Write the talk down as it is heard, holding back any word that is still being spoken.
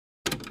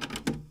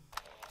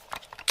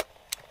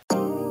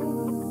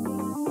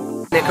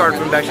Nick Hart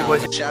from Backstreet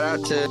Boys. Shout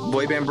out to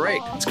Boy Band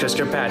Break. It's Chris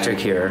Kirkpatrick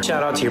here.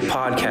 Shout out to your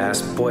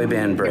podcast, Boy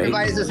Band Break.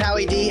 Everybody, this is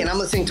Howie D, and I'm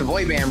listening to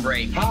Boy Band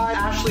Break. Hi,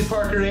 Ashley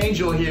Parker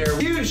Angel here.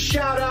 Huge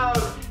shout out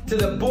to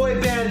the Boy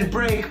Band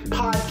Break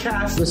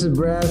podcast. This is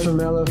Brad from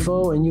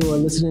LFO, and you are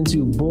listening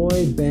to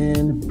Boy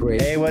Band Break.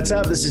 Hey, what's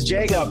up? This is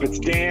Jacob. It's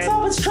Dan. What's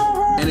up? It's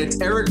Trevor. And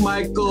it's Eric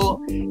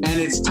Michael, and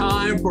it's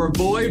time for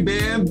Boy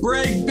Band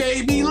Break,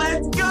 baby.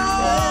 Let's go!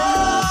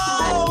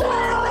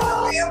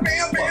 Bam, bam,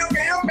 bam, bam,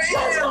 bam.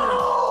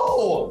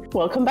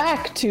 Welcome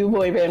back to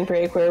Boy Band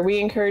Break, where we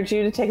encourage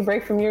you to take a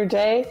break from your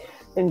day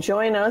and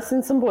join us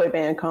in some boy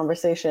band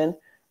conversation.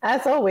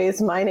 As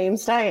always, my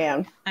name's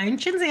Diane. I'm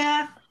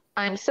Chinzia.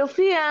 I'm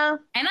Sophia.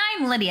 And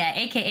I'm Lydia,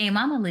 aka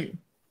Mama Lou.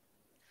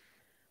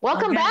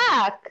 Welcome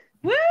back.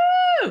 Woo!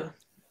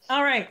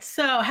 All right,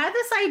 so I had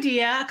this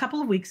idea a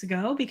couple of weeks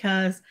ago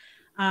because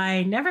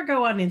I never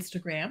go on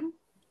Instagram,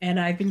 and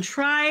I've been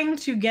trying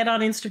to get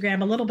on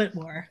Instagram a little bit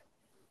more.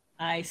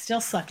 I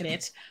still suck at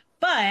it,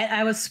 but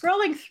I was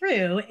scrolling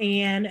through,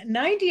 and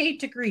 98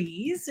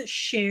 Degrees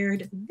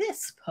shared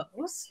this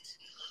post.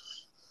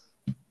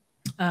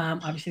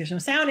 Obviously, there's no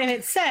sound, and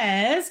it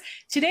says,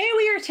 today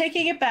we are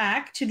taking it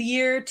back to the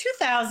year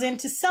 2000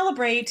 to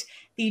celebrate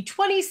the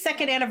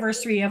 22nd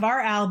anniversary of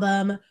our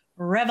album,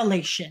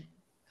 Revelation.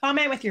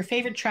 Comment with your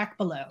favorite track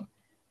below.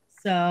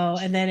 So,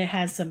 and then it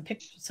has some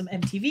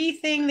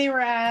MTV thing they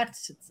were at.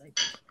 It's like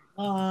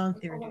long.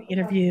 They were doing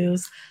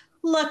interviews.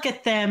 Look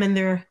at them in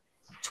their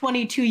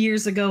 22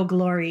 years ago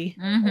glory.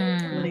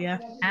 Lydia.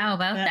 How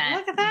about that?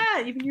 Look at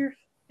that. Even your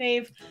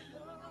fave.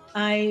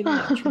 I'm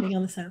not turning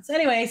on the sound. So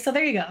anyway, so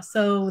there you go.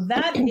 So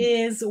that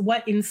is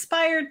what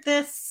inspired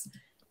this.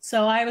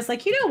 So I was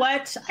like, you know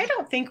what? I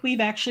don't think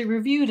we've actually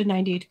reviewed a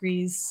 98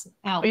 Degrees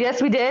album.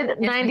 Yes, we did.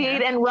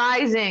 98 and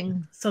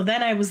Rising. So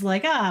then I was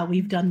like,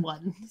 we've done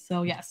one.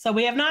 So yeah. So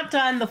we have not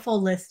done the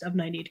full list of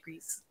 98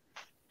 Degrees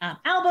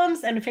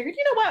albums. And I figured,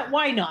 you know what?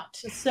 Why not?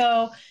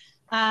 So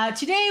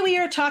today we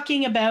are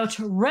talking about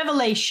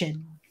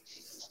Revelation.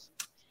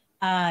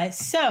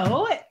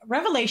 So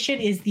Revelation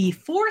is the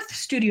fourth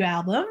studio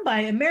album by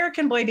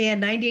American boy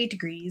band 98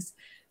 Degrees,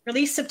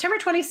 released September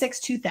 26,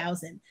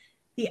 2000.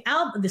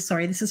 This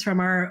is from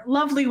our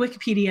lovely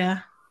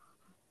Wikipedia.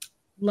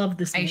 Love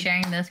this. Are you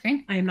sharing the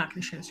screen? I am not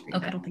going to share the screen.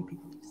 Okay. I don't think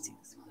people need to see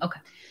this. Okay.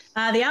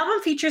 The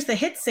album features the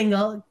hit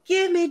single,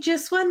 Give Me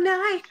Just One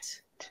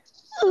Night,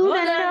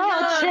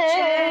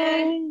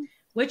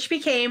 which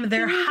became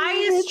their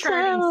highest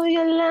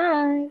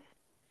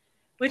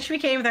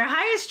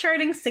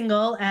charting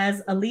single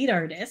as a lead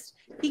artist,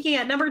 peaking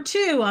at number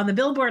 2 on the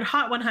Billboard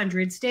Hot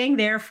 100, staying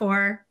there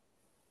for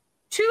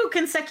 2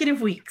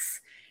 consecutive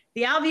weeks.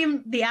 The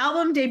album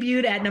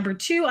debuted at number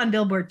 2 on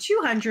Billboard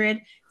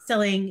 200,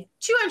 selling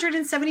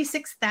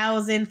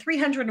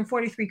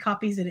 276,343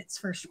 copies in its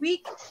first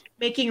week,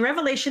 making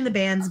Revelation the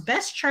band's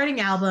best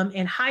charting album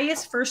and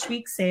highest first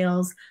week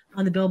sales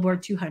on the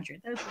Billboard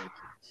 200. That was really cute.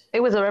 It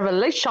was a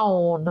revelation.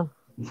 Why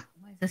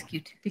is this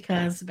cute?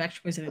 Because the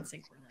Backstreet Boys and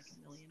NSYNC were like a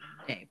million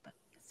a day.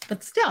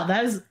 But still,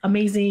 that is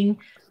amazing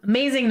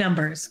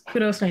numbers.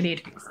 Kudos,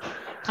 98 Degrees.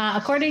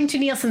 According to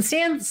Nielsen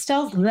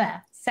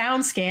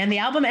SoundScan, the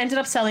album ended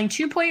up selling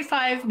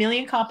 2.5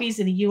 million copies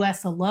in the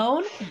U.S.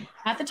 alone.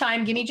 At the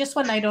time, Gimme Just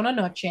One Night, Una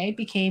Noche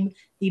became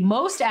the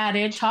most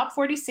added top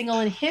 40 single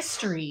in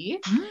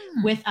history,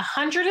 with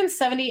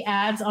 170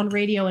 ads on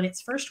radio in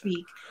its first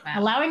week,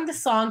 allowing the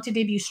song to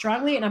debut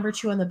strongly at number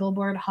 2 on the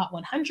Billboard Hot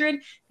 100,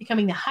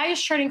 becoming the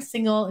highest charting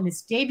single in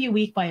its debut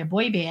week by a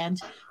boy band,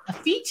 a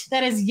feat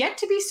that is yet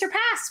to be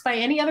surpassed by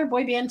any other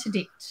boy band to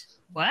date.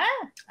 What?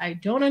 I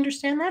don't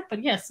understand that,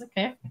 but yes,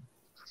 okay.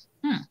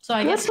 So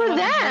I guess for them.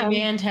 The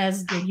band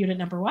has debuted at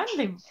number 1.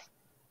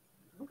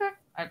 Okay.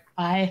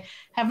 I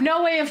have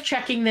no way of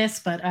checking this,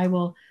 but I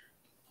will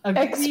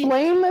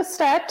explain the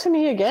stat to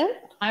me again.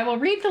 I will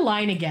read the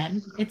line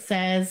again. It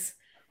says,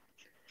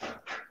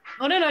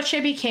 Una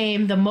Noche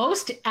became the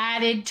most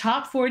added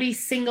top 40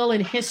 single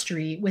in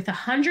history with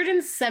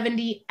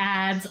 170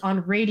 ads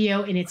on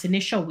radio in its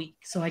initial week.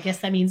 So I guess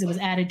that means it was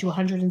added to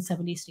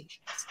 170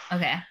 stations.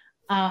 Okay.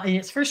 In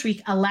its first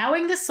week,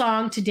 allowing the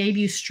song to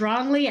debut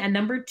strongly at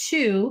number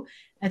 2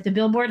 at the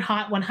Billboard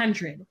Hot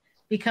 100,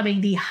 becoming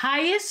the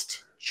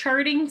highest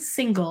charting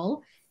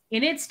single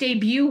in its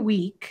debut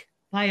week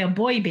by a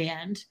boy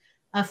band,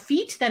 a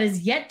feat that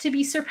is yet to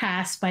be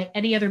surpassed by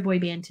any other boy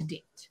band to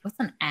date. What's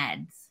an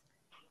ads?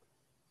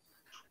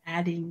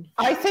 Adding.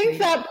 I think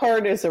that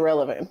part is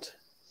irrelevant.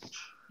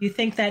 You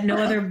think that no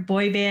other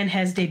boy band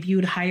has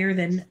debuted higher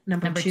than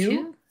number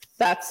 2?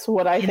 That's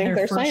what I think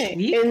they're saying.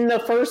 Week? In the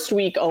first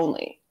week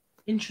only.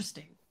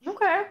 Interesting.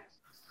 Okay.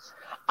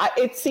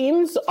 It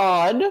seems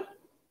odd,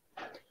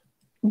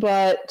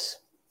 but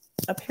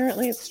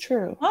apparently it's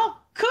true.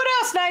 Well,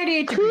 kudos,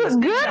 98 Degrees.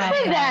 Good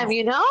for them,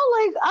 big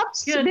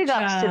ups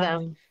to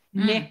them.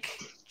 Nick,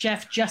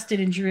 Jeff,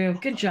 Justin, and Drew.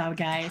 Good job,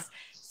 guys.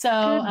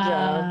 So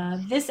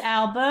this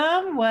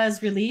album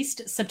was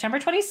released September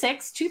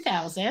 26,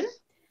 2000.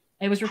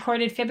 It was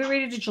recorded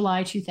February to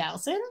July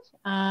 2000.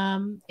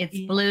 It's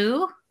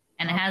blue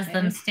And it has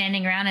them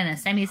standing around in a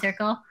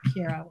semicircle.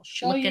 Here, I will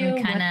show Looking you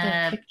what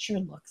kinda, the picture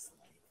looks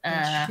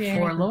like.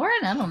 Forlorn?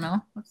 I don't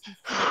know.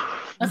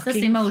 What's this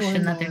Looking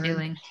emotion that they're forlorn.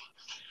 doing?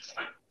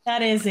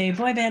 That is a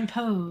boy band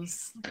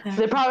pose.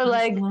 They're probably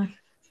like,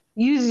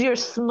 use your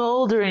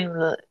smoldering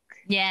look.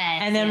 Yeah.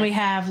 And then we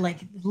have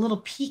like a little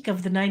peek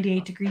of the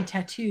 98-degree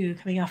tattoo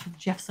coming off of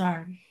Jeff's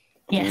arm.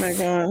 Yes. Oh my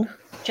god.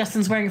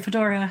 Justin's wearing a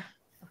fedora.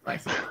 Of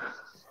course.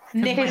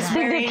 Nick is His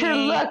wearing signature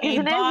look, a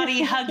isn't it?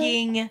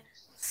 body-hugging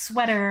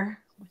sweater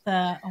with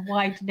a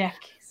wide neck,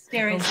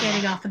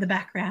 standing off in the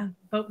background,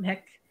 boat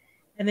neck.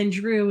 And then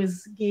Drew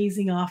is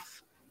gazing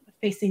off,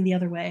 facing the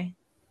other way.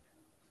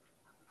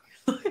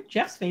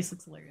 Jeff's face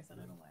looks hilarious. I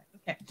don't know why.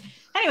 Okay.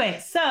 Anyway,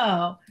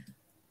 so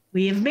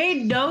we have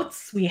made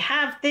notes. We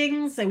have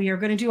things, and we are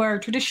going to do our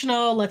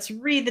traditional, let's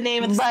read the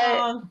name of the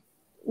song.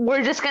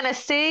 We're just going to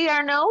say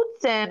our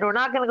notes, and we're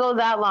not going to go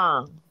that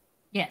long.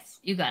 Yes,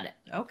 you got it.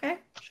 Okay,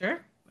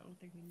 sure. I don't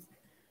think we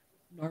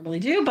normally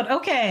do, but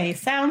okay,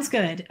 sounds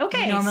good.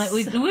 Okay.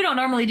 We don't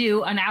normally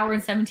do an hour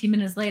and 17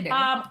 minutes later.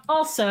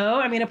 Also,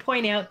 I'm going to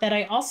point out that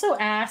I also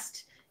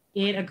asked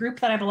in a group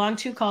that I belong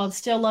to called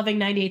Still Loving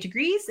 98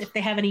 Degrees if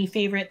they have any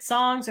favorite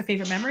songs or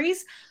favorite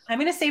memories. I'm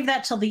going to save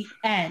that till the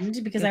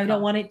end because I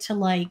don't want it to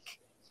like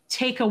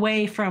take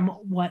away from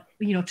what,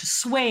 to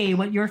sway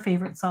what your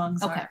favorite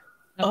songs are. Okay.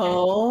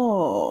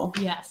 Oh.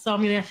 Yeah, so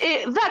I'm going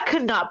to... That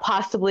could not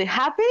possibly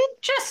happen.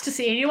 Just to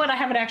see. You know what? I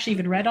haven't actually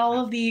even read all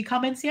of the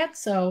comments yet,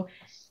 so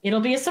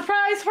it'll be a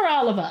surprise for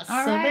all of us.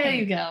 All so right. there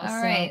you go.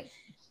 All right.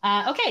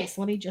 Okay,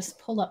 so let me just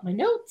pull up my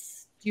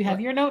notes. Do you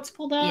have your notes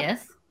pulled up?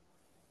 Yes.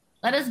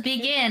 Let us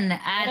begin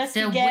at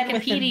the Wikipedia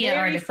with the very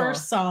article.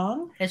 First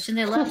song. Shouldn't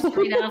they love to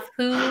read off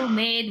who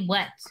made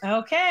what?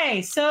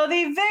 Okay, so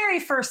the very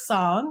first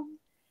song,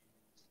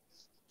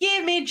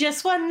 Give Me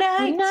Just One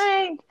Night.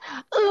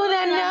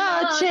 Una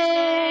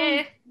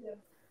noche.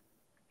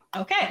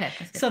 Okay,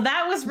 so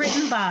that was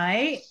written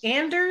by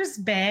Anders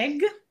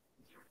Begg,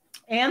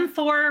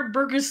 Anthor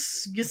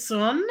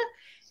Bergesson,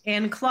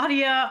 and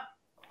Claudia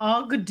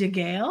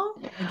Ogdegale.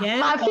 Again,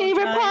 My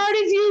favorite part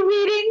is you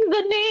reading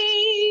the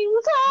names.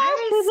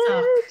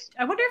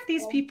 I wonder if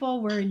these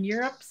people were in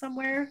Europe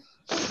somewhere.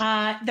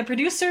 The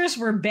producers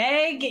were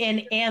Begg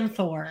and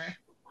Anthor.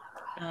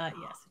 Yes,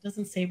 it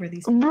doesn't say where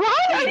these.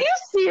 Right? Are you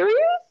serious?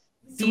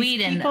 These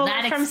Sweden. people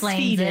That are from explains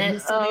Sweden,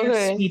 it. So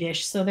they're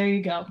Swedish. So there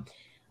you go.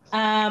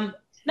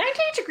 98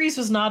 Degrees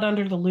was not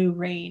under the Lou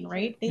Reign,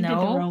 right? They did their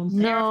own thing.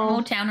 They're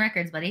from Motown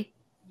Records, buddy.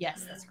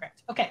 Yes, that's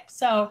correct. Okay,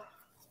 so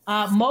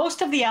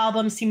most of the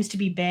album seems to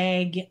be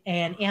Begg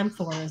and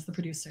Anthor as the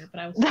producer.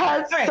 But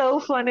That's so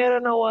funny. I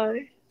don't know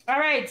why. All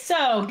right,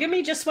 so Give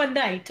Me Just One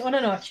Night, Una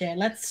Noche.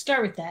 Let's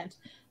start with that.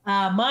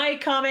 My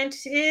comment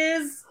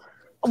is...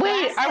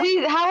 Wait,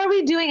 how are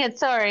we doing it?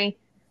 Sorry.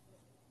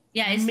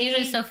 Yeah, it's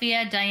usually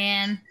Sophia,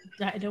 Diane.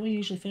 Don't we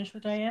usually finish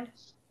with Diane?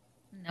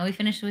 No, we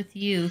finish with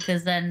you,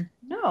 because then...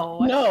 No,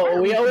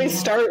 we always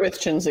start with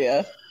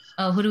Chinzia.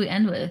 Oh, who do we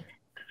end with?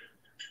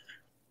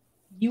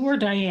 You or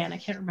Diane, I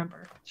can't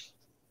remember.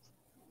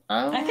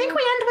 Oh. I think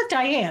we end with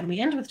Diane. We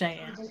end with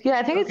Diane. Yeah,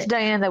 I think it's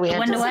Diane that we end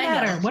Doesn't with.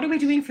 matter. What are we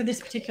doing for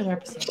this particular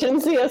episode?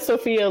 Chinzia,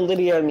 Sophia,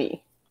 Lydia,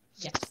 me.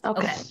 Yes.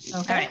 Okay.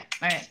 Okay.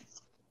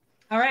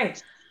 All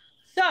right.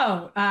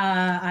 So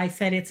I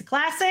said it's a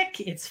classic.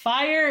 It's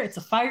fire. It's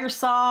a fire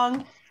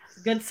song. It's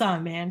a good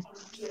song, man.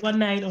 One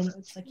night,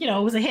 it's like,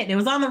 it was a hit. It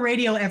was on the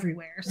radio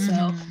everywhere.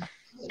 So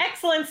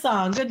excellent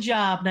song. Good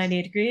job,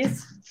 98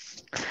 Degrees.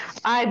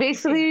 I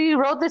basically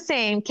wrote the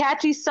same.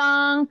 Catchy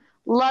song.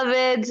 Love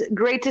it.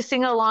 Great to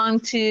sing along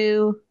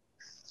to.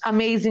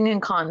 Amazing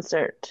in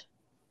concert.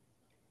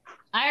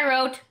 I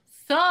wrote,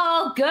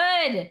 so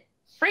good.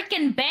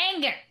 Freaking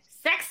banger.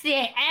 Sexy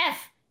AF.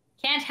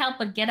 Can't help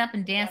but get up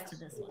and dance to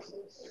this one.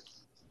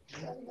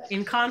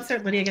 In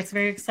concert, Lydia gets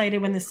very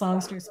excited when this song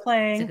starts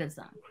playing. It's a good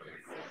song.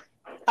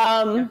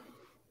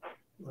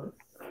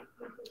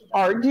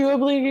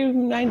 Arguably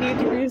 98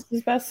 Degrees is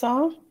his best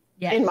song.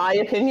 Yeah. In my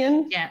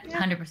opinion. Yeah,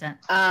 100%.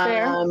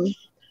 Fair.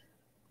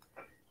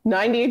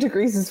 98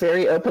 Degrees is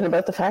very open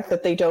about the fact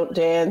that they don't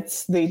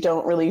dance. They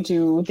don't really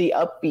do the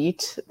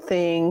upbeat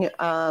thing.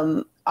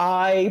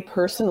 I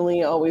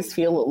personally always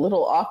feel a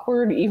little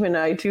awkward, even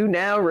I do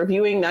now,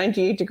 reviewing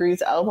 98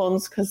 Degrees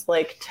albums, because,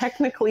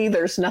 technically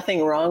there's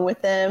nothing wrong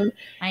with them.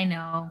 I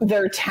know.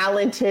 They're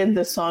talented.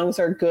 The songs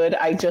are good.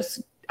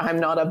 I'm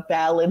not a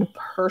ballad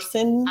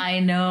person. I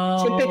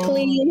know.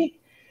 Typically.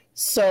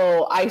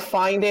 So I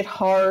find it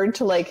hard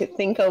to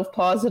think of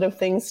positive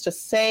things to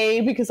say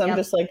because I'm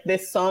just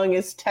this song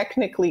is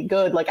technically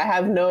good. I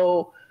have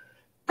no,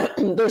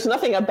 there's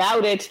nothing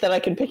about it that I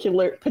can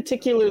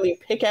particularly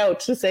pick out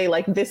to say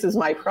this is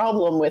my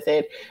problem with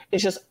it.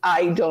 It's just,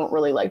 I don't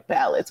really like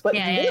ballads, but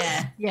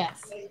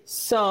Yes.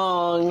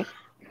 song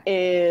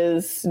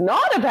is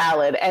not a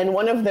ballad and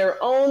one of their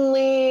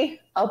only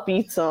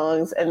upbeat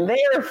songs. And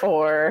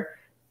therefore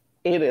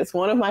it is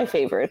one of my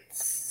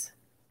favorites.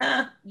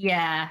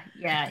 Yeah.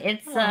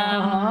 It's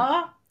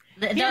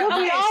We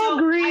all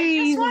agree.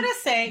 I just want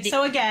to say,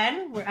 so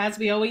again, as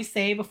we always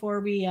say before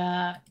we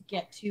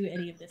get to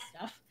any of this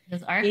stuff,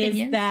 Those are is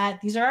opinions.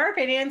 that these are our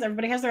opinions.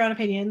 Everybody has their own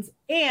opinions,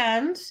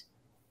 and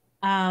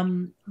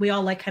we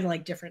all kind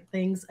of different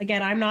things.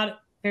 Again, I'm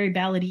not very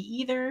ballady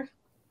either.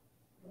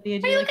 Why are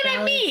you looking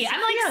at me?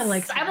 I'm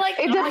like,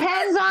 It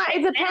depends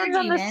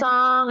on the man.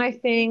 song, I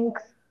think.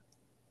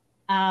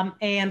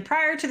 And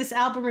prior to this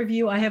album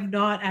review, I have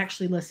not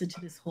actually listened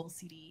to this whole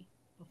CD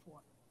before.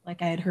 I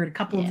had heard a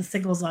couple of the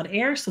singles on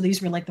air, so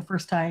these were the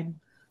first time.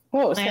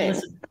 Oh, I same.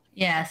 listened.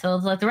 Yeah, so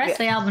the rest of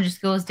the album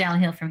just goes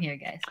downhill from here,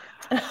 guys.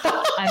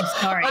 I'm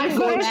sorry. I'm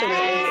going to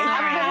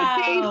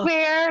say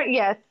fair.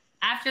 Yes.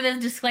 After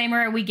this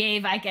disclaimer we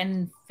gave, I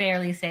can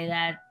fairly say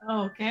that.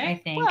 Okay. I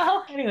think.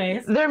 Well,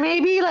 anyways. There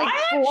may be I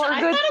four thought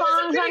good it was a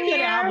songs pretty on good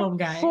here. album,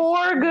 guys.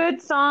 4 good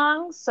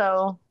songs,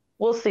 so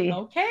we'll see.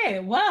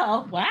 Okay.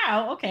 Well,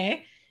 wow.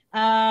 Okay.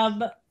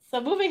 So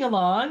moving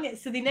along.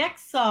 So the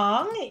next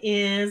song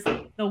is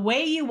 "The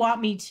Way You Want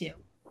Me To."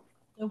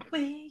 The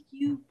way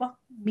you want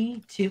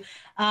me to.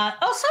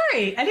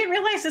 Sorry. I didn't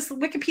realize this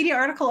Wikipedia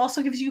article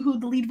also gives you who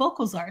the lead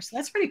vocals are. So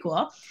that's pretty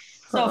cool.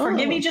 So for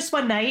Give Me Just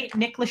One Night,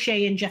 Nick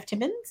Lachey and Jeff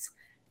Timmons.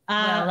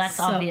 Well, that's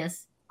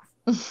obvious.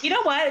 You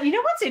know what? You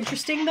know what's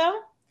interesting though?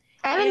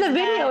 And in the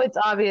video, it's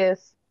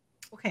obvious.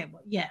 Okay,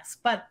 well, yes.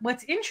 But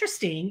what's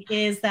interesting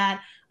is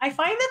that I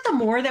find that the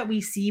more that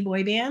we see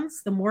boy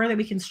bands, the more that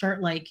we can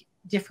start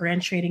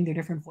differentiating their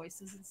different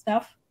voices and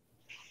stuff.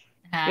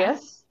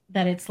 Yes.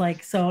 That it's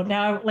so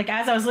now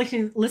as I was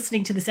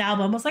listening to this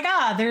album, I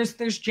was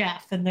there's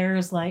Jeff and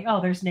there's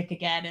there's Nick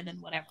again and then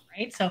whatever,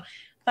 right? So I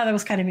thought that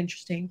was kind of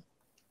interesting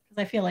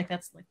because I feel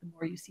that's the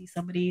more you see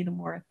somebody, the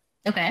more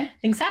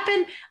things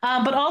happen.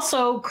 But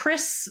also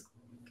Chris,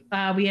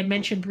 we had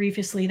mentioned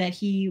previously that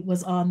he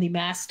was on The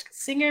Masked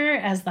Singer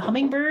as the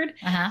Hummingbird,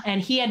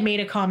 and he had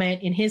made a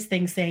comment in his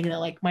thing saying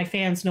that my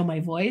fans know my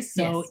voice,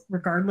 so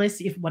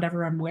regardless if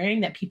whatever I'm wearing,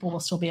 that people will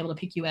still be able to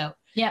pick you out.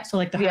 Yeah. So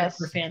the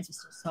hardcore fans will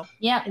still.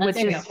 So which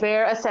is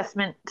fair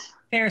assessment.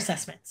 Fair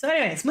assessment. So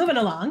anyways, moving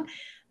along.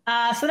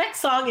 So next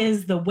song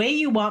is "The Way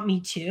You Want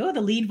Me To." The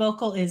lead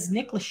vocal is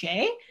Nick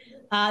Lachey.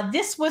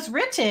 This was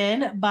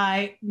written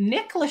by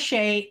Nick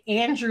Lachey,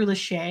 Andrew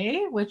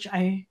Lachey, which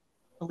I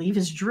believe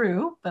is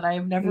Drew, but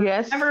I've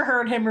never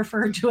heard him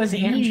referred to as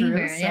Andrew.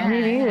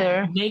 Me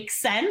neither.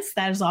 Makes sense.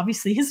 That is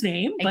obviously his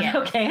name, but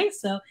okay.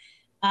 So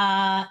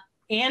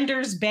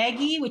Anders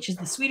Bagge, which is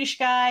the Swedish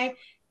guy,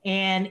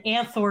 and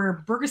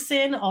Anthor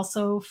Bergeson,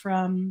 also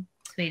from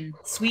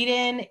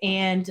Sweden,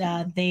 and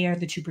they are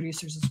the 2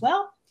 producers as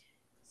well.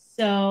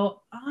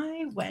 So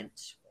I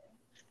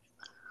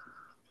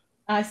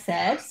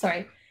said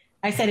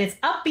it's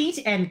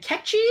upbeat and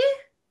catchy.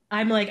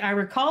 I'm I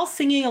recall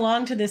singing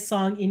along to this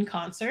song in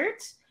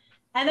concert.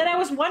 And then I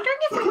was wondering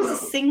if it was a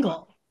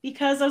single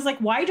because I was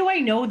why do I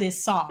know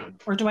this song?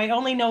 Or do I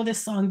only know this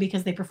song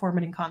because they perform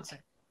it in concert?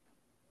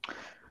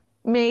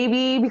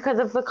 Maybe because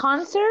of the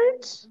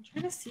concert. I'm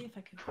trying to see if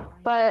I can find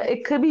But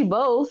it could be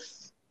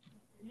both.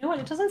 You know what?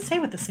 It doesn't say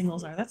what the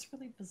singles are. That's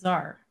really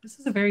bizarre. This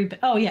is a very...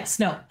 Oh, yes.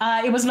 No.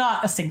 It was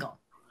not a single.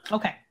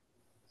 Okay.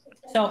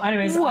 So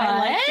anyways, I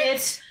liked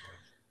it.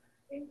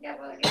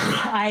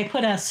 I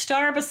put a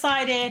star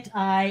beside it.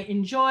 I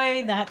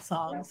enjoy that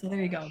song. So there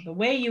you go. "The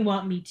Way You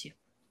Want Me To."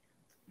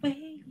 Way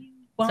you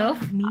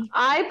want me to.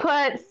 I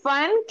put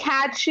fun,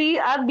 catchy,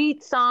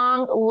 upbeat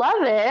song.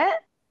 Love it.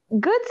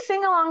 Good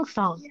sing-along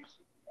song.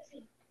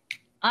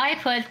 I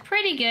put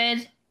pretty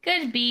good,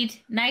 good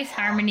beat, nice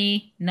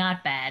harmony,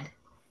 not bad.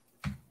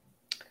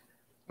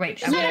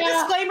 Right. Is that a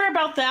disclaimer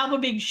about the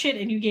album being shit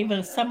and you gave it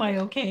a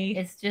semi-okay?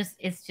 It's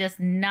just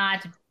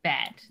not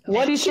bad.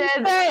 What She she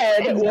said said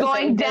it's was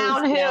going it goes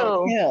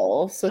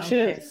downhill. So she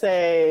didn't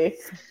say,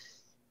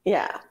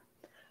 yeah.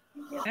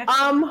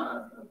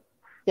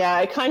 Yeah,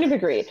 I kind of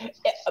agree.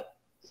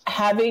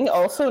 Having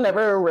also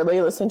never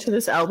really listened to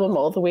this album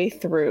all the way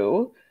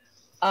through,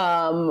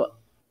 I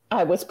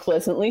was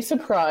pleasantly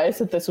surprised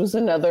that this was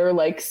another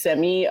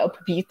semi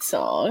upbeat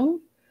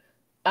song.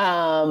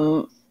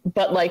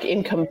 But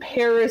in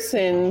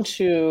comparison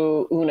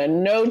to Una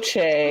Noche,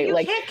 you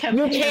can't.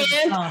 They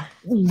did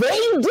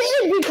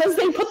because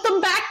they put them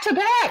back to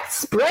back,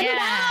 spread it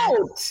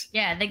out.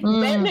 Yeah,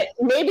 then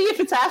maybe if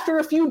it's after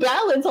a few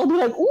ballads, I'll be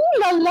ooh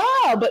la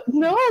la. But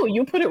no,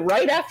 you put it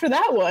right after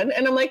that one,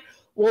 and I'm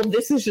well,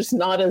 this is just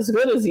not as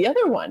good as the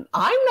other one.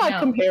 I'm not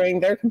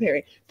comparing; they're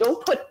comparing.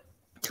 Don't put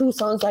 2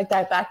 songs like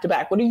that back to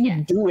back. What are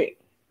you doing?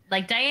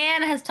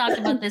 Diane has talked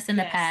about this in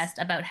the past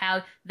about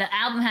how the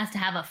album has to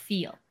have a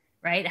feel.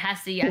 Right? It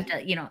has to, you have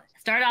to,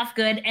 start off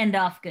good, end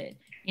off good,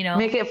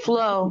 Make it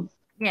flow.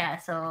 Yeah.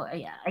 So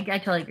I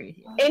totally agree with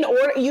you. In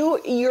order,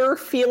 you're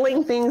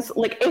feeling things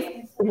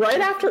if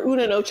right after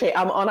Una Noche,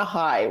 I'm on a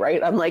high,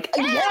 right? I'm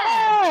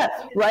yeah,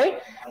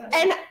 right?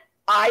 And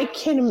I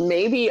can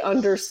maybe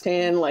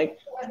understand, I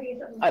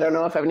don't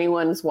know if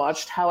anyone's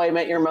watched How I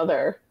Met Your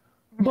Mother,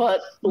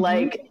 but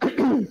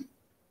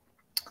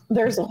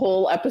there's a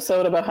whole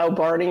episode about how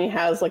Barney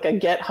has a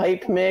Get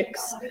Hype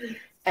mix,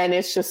 and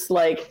it's just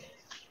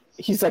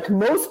he's like,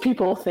 most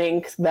people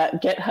think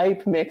that Get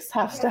Hype mix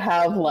has to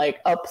have like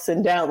ups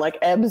and downs, like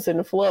ebbs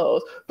and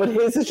flows, but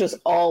his is just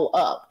all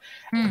up.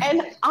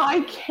 And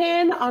I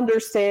can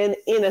understand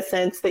in a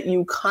sense that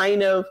you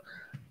kind of,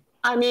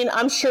 I mean,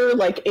 I'm sure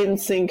like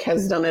NSYNC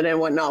has done it and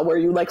whatnot, where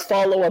you like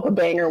follow up a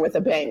banger with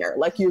a banger.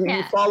 Like you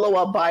follow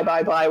up Bye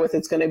Bye Bye with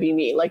It's Gonna Be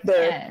Me. Like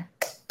they're,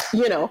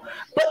 you know,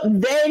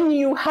 but then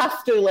you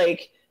have to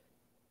like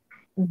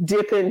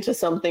dip into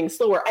something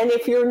slower. And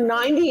if you're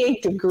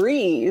 98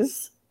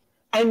 Degrees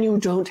and you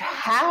don't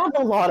have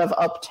a lot of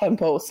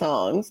up-tempo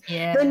songs,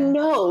 then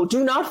no,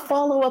 do not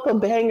follow up a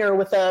banger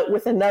with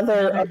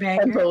another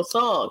up-tempo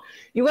song.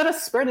 You got to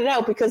spread it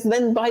out, because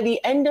then by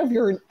the end of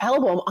your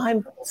album,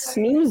 I'm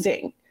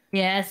snoozing.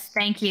 Yes,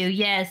 thank you.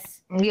 Yes.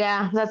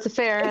 Yeah, that's a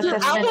fair. If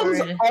your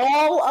album's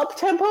all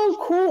up-tempo,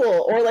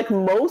 cool, or like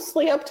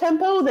mostly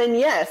up-tempo, then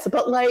yes.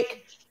 But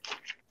like,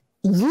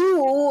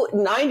 you,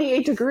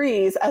 98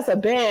 Degrees as a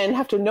band,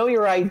 have to know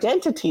your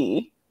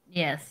identity.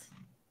 Yes.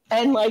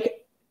 And like,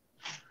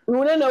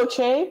 Una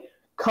Noche,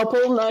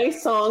 couple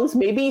nice songs,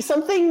 maybe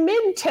something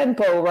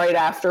mid-tempo right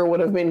after would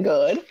have been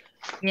good.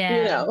 Yeah.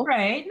 You know?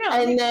 Right. No,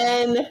 and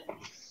then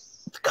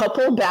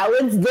couple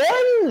ballads,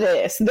 then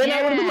this. Then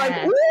I would have been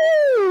like,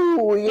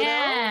 ooh, you know?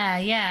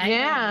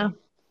 Yeah.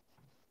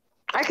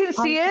 I can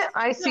see it.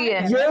 I see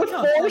it. You're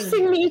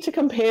forcing me to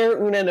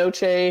compare Una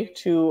Noche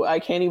to, I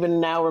can't even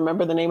now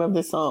remember the name of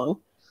this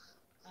song.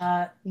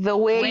 The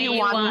Way You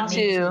Want Me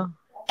To.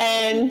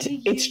 And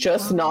it's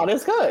just not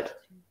as good.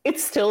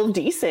 It's still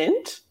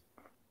decent.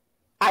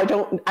 I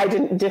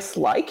didn't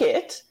dislike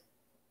it.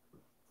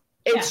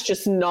 It's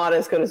just not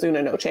as good as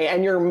Una Noche.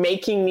 And you're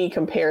making me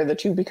compare the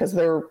two because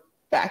they're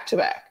back to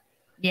back.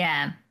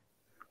 Yeah.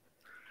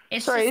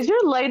 Sorry, is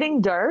your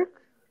lighting dark?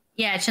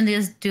 Yeah,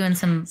 Chindia's doing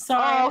some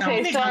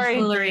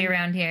foolery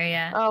around here,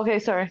 yeah. Oh, okay,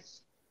 sorry.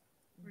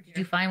 Did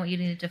you find what you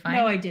needed to find?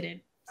 No, I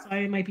didn't. So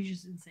I might be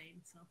just insane.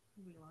 So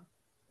moving on.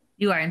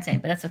 You are insane,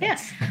 but that's okay.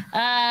 Yes.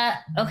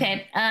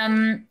 Okay.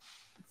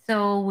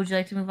 So would you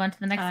like to move on to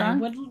the next song? I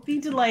would be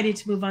delighted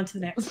to move on to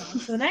the next song.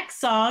 So the next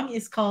song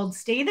is called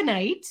Stay the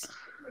Night.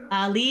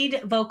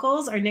 Lead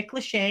vocals are Nick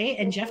Lachey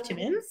and Jeff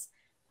Timmons.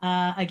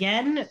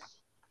 Again,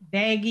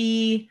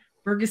 Baggy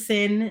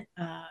Bergeson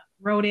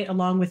wrote it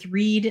along with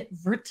Reed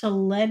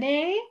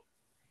Vertelene,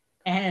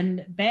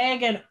 and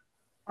Bag and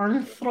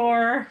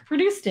Arnthor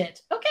produced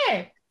it.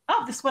 Okay.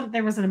 Oh, this one,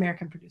 there was an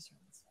American producer on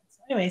this one.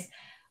 So anyways,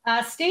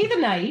 Stay the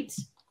Night.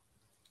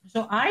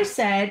 So I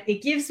said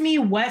it gives me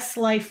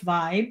Westlife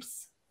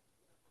vibes,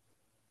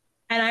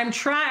 and I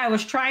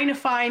was trying to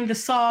find the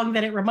song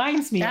that it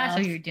reminds me of. That's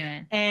what you're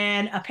doing.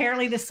 And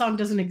apparently this song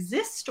doesn't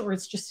exist, or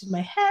it's just in my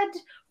head,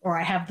 or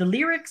I have the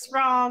lyrics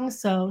wrong.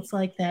 So it's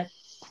like that,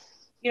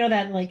 you know,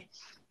 that like,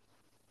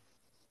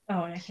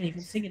 oh, I can't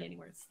even sing it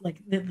anymore. It's like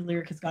the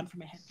lyric has gone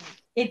from my head.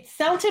 It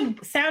sounded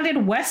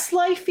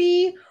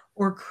Westlife-y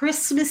or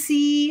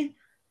Christmassy.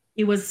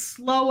 It was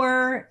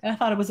slower. I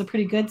thought it was a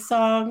pretty good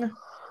song.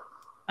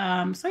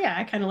 So yeah,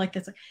 I kind of like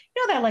this.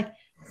 You know that like,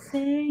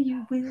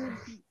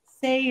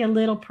 say a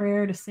little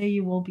prayer to say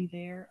you will be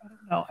there.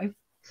 I don't know.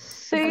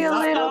 Say a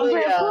little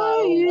prayer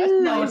for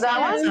you. No, it's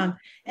that one.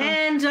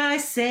 And I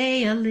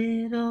say a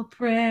little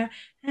prayer,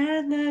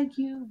 and that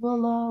you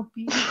will all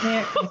be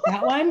there. Like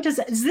that one.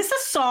 Is this a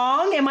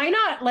song? Am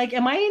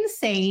I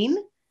insane?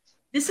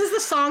 This is the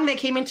song that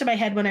came into my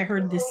head when I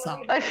heard this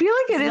song. I feel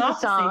like it is a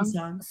song.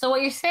 song. So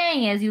what you're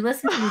saying is you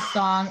listen to the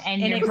song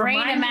and your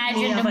brain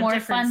imagined a more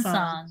fun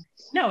song.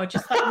 No, it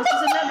just thought this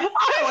is another.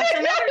 It's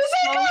another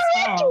slow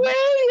song.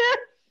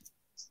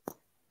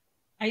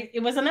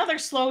 It was another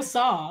slow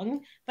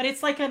song, but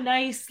it's like a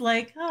nice,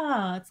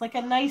 it's like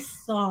a nice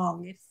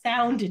song. It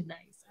sounded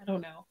nice. I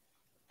don't know.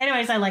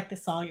 Anyways, I like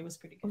this song. It was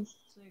pretty good. So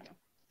there you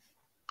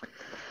go.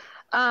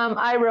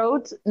 I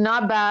wrote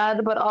not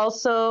bad, but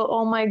also,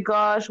 oh my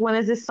gosh, when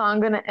is this song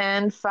gonna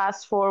end?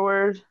 Fast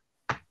forward.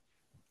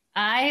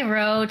 I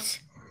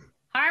wrote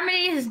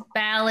Harmony's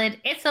ballad.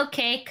 It's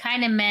okay,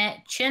 kind of meh.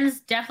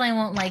 Chins definitely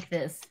won't like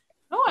this.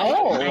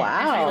 Wow.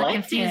 That's the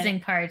confusing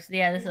parts.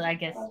 Yeah, this is, I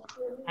guess,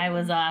 I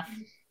was off.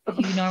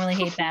 You normally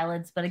hate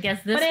ballads, but I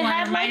guess this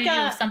one reminded you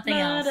of something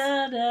else.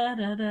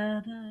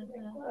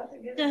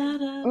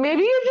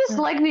 Maybe you just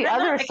like the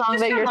other song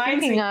that you're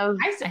thinking of.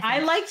 I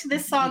liked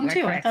this song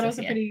too. I thought it was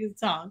a pretty good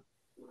song.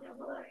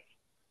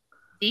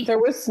 There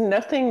was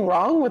nothing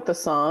wrong with the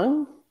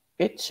song.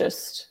 It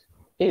just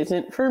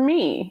isn't for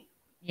me.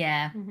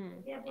 Yeah.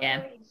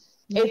 Yeah.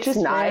 It's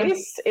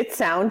nice. It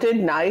sounded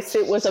nice.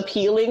 It was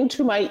appealing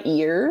to my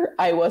ear.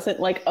 I wasn't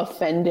like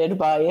offended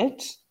by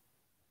it.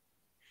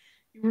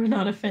 You were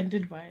not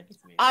offended by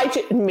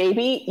it.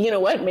 Maybe, you know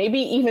what? Maybe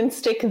even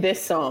stick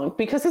this song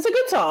because it's a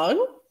good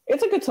song.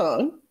 It's a good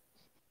song.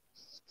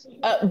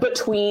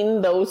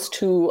 Between those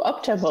two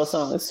up-tempo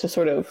songs to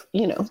sort of,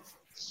 you know,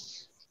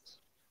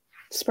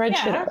 spread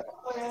shit out.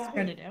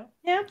 Spread it out.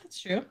 Yeah,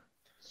 that's true.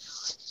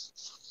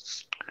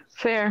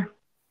 Fair.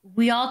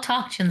 We all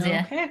talk,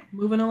 Chinzia. Okay,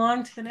 moving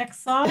along to the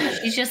next song.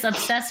 She's just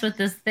obsessed with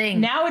this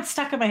thing. Now it's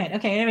stuck in my head.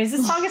 Okay, anyways,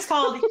 this song is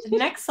called, the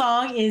next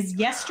song is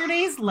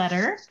Yesterday's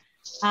Letter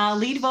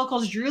Lead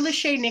vocals, Drew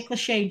Lachey, Nick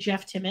Lachey,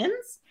 Jeff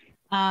Timmons.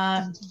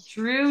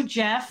 Drew,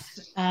 Jeff,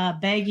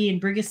 Baggy,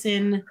 and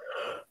Brigison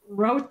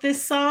wrote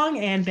this song,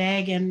 and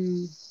Bag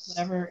and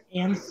whatever,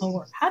 and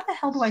Thor. How the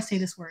hell do I say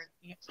this word?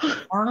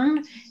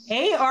 Arn,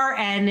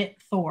 A-R-N,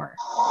 Thor.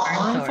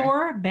 Arn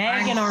Thor,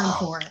 Bag and Arn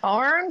Thor.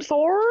 Arn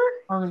Thor?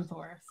 Arn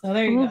Thor. So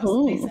there you go.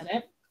 So they said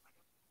it.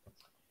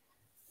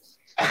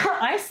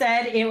 I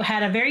said it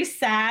had a very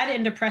sad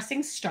and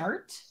depressing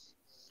start.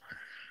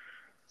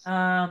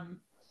 I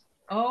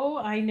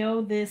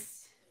know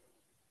this.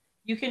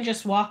 You can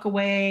just walk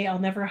away. I'll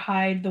never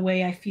hide the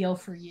way I feel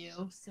for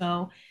you.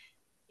 So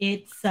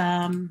it's sorry,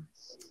 I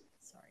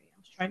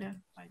was trying to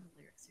find the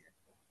lyrics here.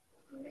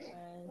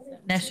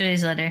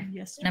 Yesterday's letter.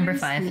 Number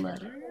 5.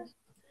 Letter.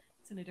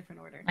 It's in a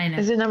different order. I know.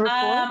 Is it number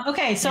 4?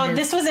 Okay, so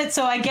this was it.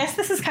 So I guess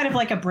this is kind of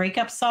like a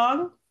breakup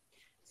song.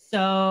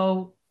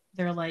 So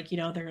they're like, they're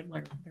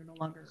no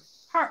longer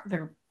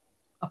they're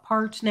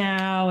apart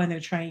now, and he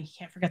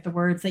can't forget the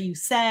words that you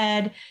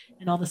said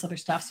and all this other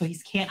stuff. So he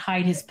can't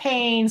hide his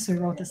pain. So he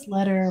wrote this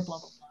letter, blah,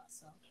 blah, blah.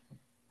 So,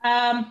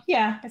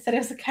 I said it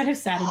was kind of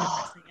sad and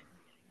depressing.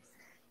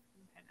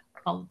 Kind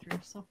of followed through.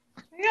 So,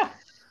 yeah.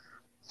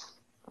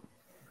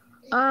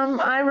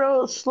 I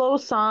wrote slow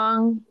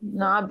song,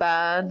 not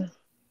bad.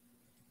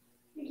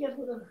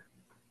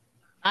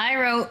 I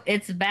wrote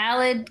it's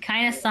ballad,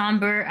 kind of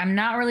somber. I'm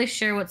not really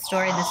sure what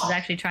story this is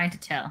actually trying to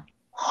tell.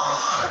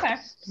 Okay.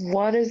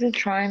 What is it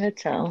trying to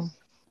tell?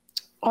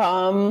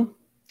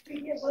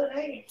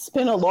 It's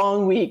been a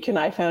long week, and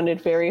I found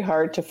it very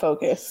hard to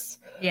focus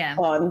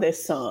on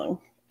this song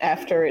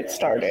after it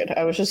started.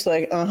 I was just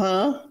like,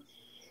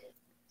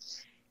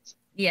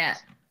 Yeah,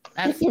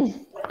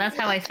 that's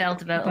how I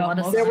felt about a lot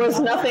of. There was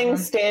nothing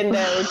stand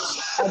out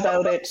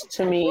about it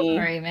to me.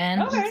 Sorry,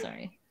 man. Okay. I'm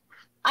sorry.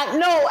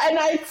 No, and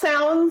it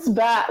sounds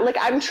bad. Like,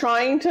 I'm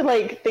trying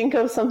to think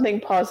of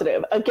something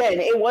positive. Again,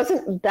 it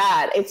wasn't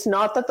bad. It's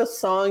not that the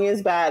song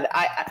is bad.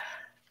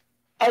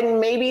 And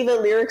maybe the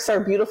lyrics are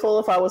beautiful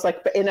if I was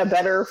in a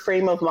better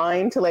frame of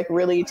mind to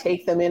really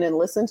take them in and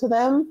listen to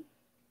them.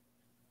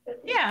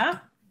 Yeah.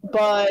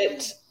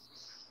 But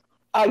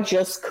I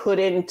just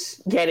couldn't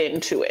get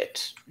into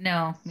it.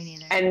 No, me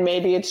neither. And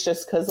maybe it's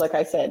just because, like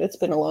I said, it's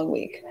been a long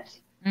week.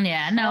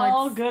 Yeah, no,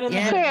 all good in the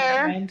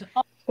mind.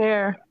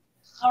 Fair.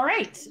 All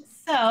right.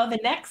 So the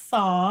next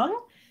song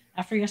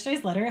after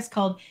Yesterday's Letter is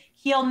called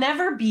He'll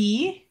Never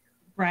Be,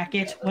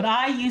 bracket, What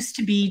I Used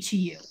to Be to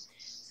You.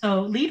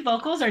 So lead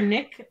vocals are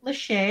Nick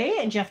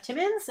Lachey and Jeff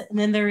Timmons. And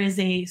then there is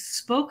a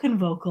spoken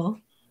vocal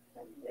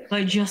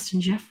by Justin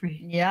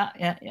Jeffrey. Yeah.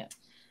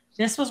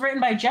 This was written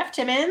by Jeff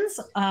Timmons,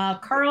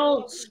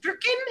 Carl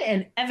Sturken,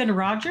 and Evan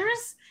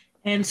Rogers.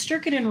 And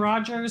Sturken and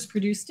Rogers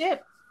produced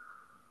it.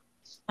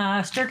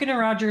 Sturken and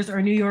Rogers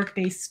are New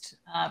York-based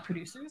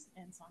producers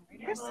and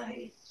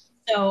songwriters.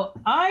 So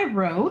I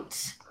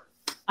wrote,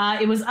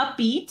 it was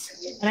upbeat,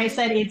 and I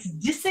said it's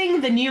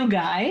dissing the new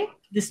guy.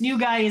 This new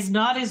guy is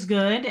not as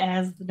good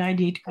as the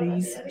 98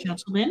 Degrees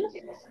Gentleman.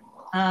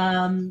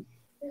 And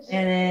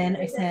then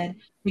I said,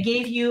 I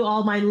gave you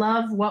all my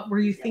love. What were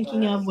you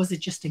thinking of? Was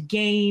it just a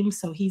game?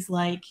 So he's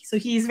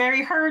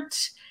very hurt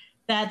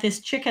that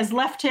this chick has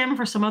left him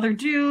for some other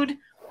dude.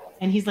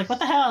 And he's like, what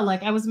the hell?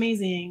 I was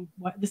amazing.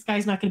 This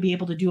guy's not going to be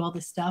able to do all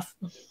this stuff.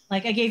 I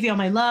gave you all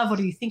my love. What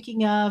are you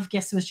thinking of?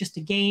 Guess it was just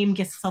a game.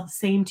 Guess it's all the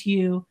same to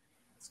you.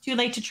 It's too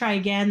late to try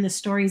again. The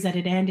story's at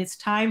an end. It's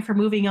time for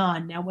moving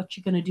on. Now what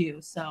you going to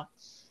do? So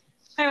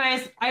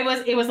anyways,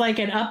 it was like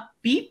an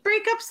upbeat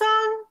breakup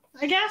song,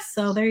 I guess.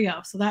 So there you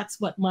go. So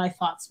that's what my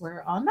thoughts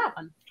were on that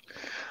one.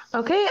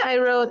 Okay, I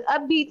wrote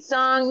upbeat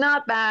song,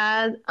 not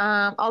bad.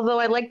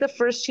 Although I like the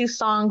first 2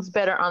 songs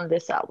better on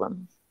this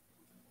album.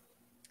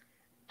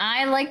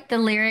 I like the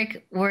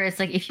lyric where it's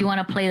if you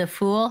want to play the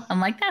fool. I'm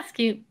like, that's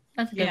cute.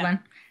 That's a good one.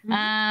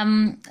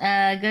 Mm-hmm.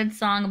 A good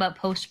song about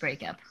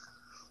post-breakup.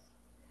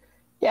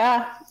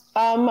 Yeah.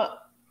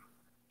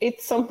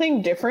 It's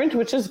something different,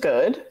 which is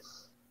good.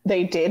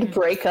 They did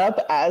break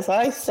up, as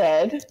I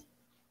said.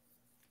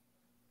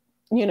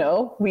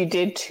 We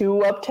did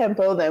 2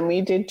 up-tempo, then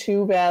we did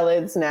 2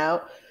 ballads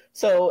now.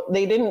 So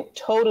they didn't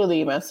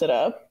totally mess it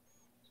up.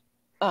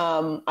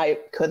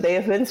 Could they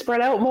have been spread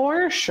out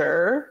more?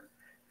 Sure.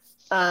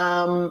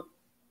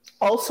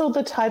 Also,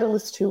 the title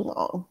is too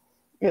long.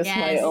 Is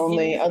my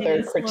only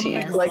other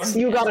critique.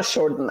 You got to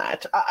shorten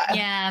that.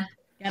 Yeah,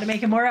 got to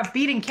make it more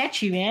upbeat and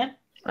catchy, man.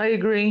 I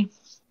agree.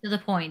 To the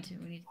point.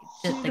 We need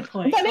to get to the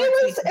point. But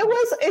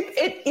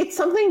it's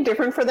something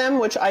different for them,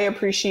 which I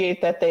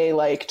appreciate that they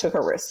took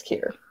a risk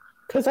here,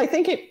 because I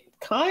think it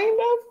kind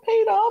of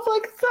paid off.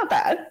 It's not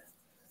bad.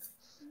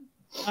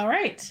 All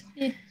right.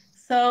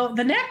 So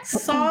the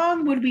next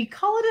song, would we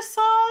call it a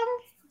song?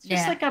 It's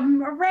just a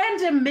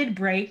random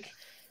mid-break.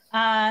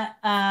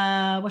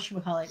 What should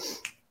we call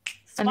it?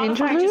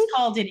 Spotify just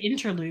called it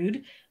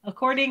interlude.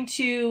 According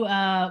to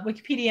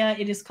Wikipedia,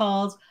 it is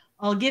called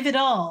I'll Give It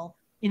All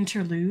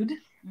Interlude.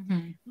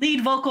 Mm-hmm.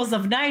 Lead vocals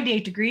of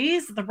 98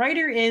 Degrees. The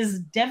writer is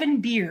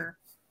Devin Beer.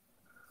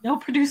 No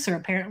producer,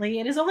 apparently.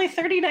 It is only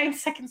 39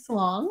 seconds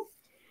long.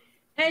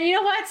 And you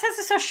know what? Since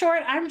it's so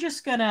short, I'm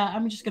just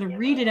gonna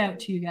read it out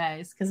to you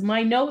guys because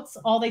my notes,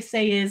 all they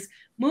say is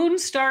moon,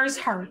 stars,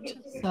 heart.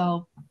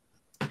 So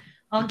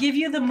I'll give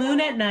you the moon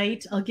at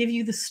night. I'll give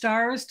you the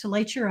stars to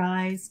light your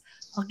eyes.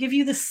 I'll give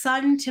you the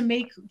sun to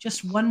make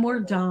just one more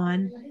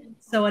dawn.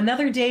 So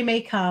another day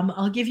may come.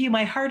 I'll give you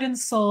my heart and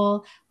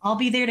soul. I'll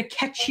be there to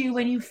catch you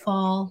when you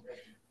fall.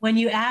 When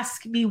you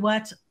ask me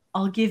what,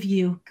 I'll give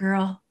you,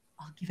 girl.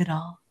 I'll give it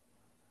all.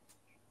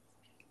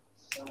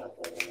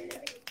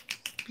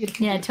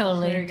 Beautiful. Yeah,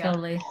 totally. There you go.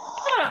 Totally.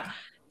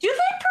 Do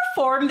they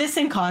perform this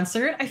in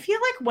concert? I feel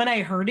like when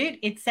I heard it,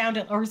 it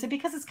sounded, or is it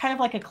because it's kind of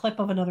like a clip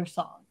of another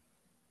song?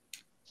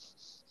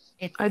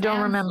 I don't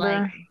sounds remember.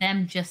 like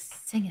them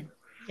just singing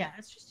Yeah,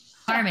 it's just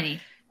harmony.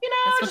 You know,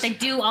 That's what they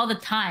do all the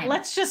time.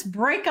 Let's just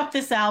break up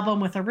this album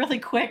with a really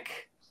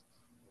quick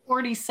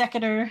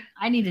 40-seconder.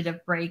 I needed a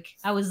break.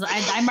 I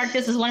marked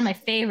this as one of my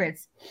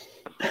favorites.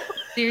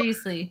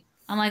 Seriously.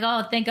 I'm like,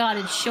 oh, thank God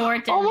it's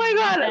short. Oh my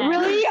God,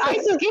 really? I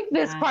skipped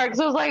this part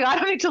because I was like, I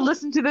don't need to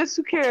listen to this.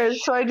 Who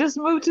cares? So I just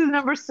moved to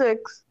number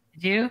 6.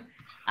 Did you?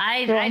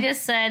 I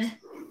just said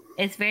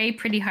it's very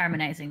pretty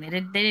harmonizing. They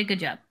did a good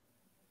job.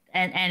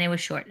 And it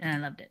was short and I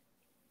loved it.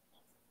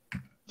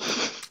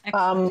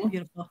 Excellent.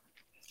 Beautiful.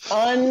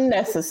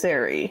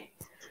 Unnecessary,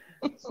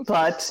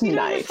 but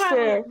nice.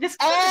 This is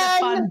a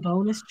fun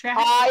bonus track.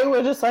 I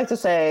would just like to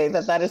say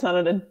that is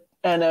not an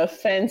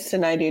offense to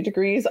 98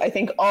 Degrees. I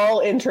think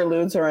all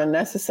interludes are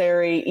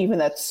unnecessary. Even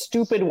that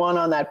stupid one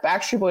on that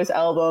Backstreet Boys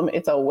album,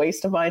 it's a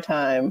waste of my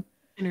time.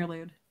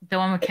 Interlude. The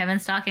one with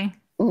Kevin's talking?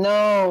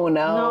 No.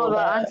 No, the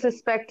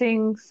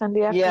unsuspecting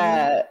Sunday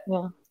afternoon.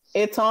 Yeah.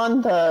 It's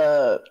on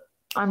the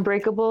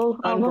Unbreakable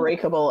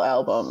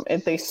album.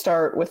 They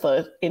start with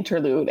an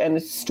interlude and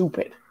it's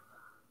stupid.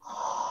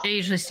 They're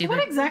usually stupid.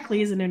 What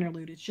exactly is an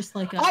interlude? It's just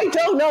like I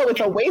don't know. It's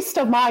a waste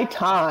of my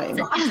time.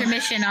 It's an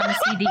intermission on the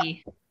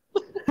CD.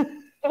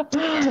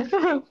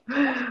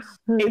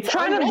 It's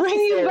trying to bring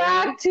you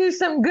back to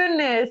some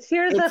goodness.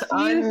 Here's a few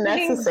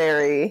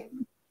unnecessary.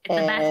 It's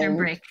a bathroom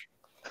break.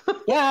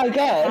 Yeah, I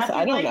guess.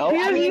 I don't know.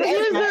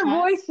 Here's their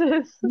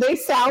voices. They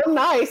sound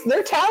nice.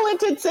 They're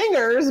talented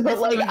singers, but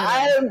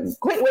I'm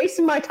quit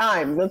wasting my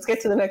time. Let's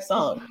get to the next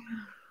song.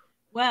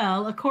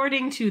 Well,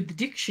 according to the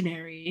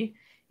dictionary,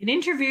 an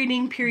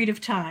intervening period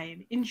of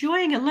time,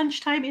 enjoying a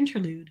lunchtime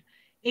interlude,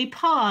 a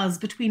pause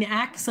between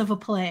acts of a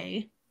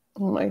play.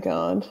 Oh my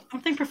God.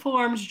 Something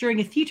performed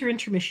during a theater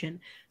intermission.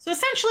 So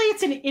essentially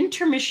it's an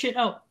intermission.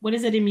 Oh, what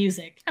is it in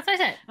music? That's what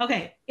I said.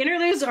 Okay.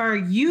 Interludes are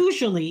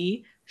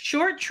usually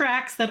short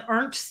tracks that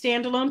aren't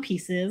standalone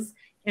pieces,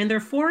 and their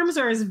forms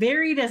are as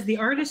varied as the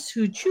artists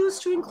who choose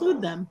to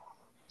include them.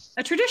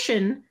 A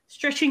tradition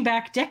stretching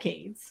back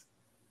decades.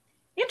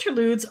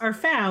 Interludes are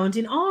found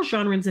in all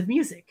genres of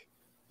music,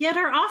 yet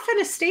are often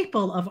a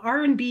staple of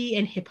R&B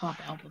and hip-hop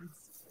albums.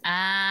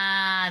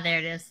 Ah, there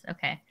it is.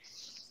 Okay.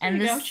 And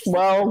this,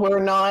 well,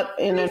 we're not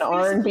in an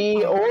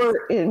R&B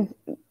or in.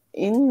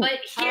 But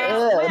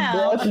here,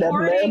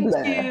 according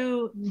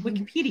to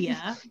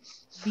Wikipedia,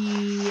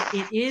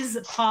 it is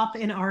pop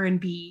and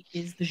R&B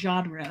is the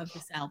genre of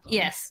this album.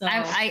 Yes, so,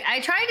 I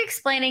tried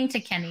explaining to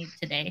Kenny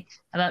today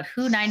about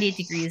who 98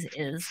 Degrees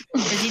is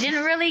because he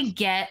didn't really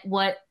get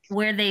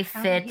where they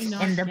fit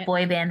in the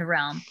boy band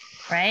realm,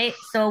 right?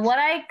 So what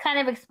I kind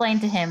of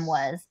explained to him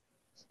was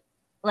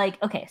like,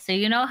 okay, so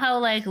you know how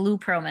like Lou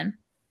Pearlman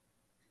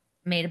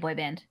made a boy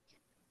band,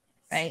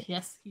 right?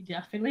 Yes, he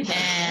definitely did.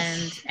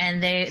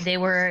 And they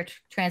were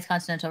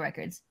Transcontinental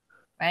Records,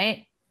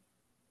 right?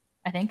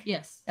 I think.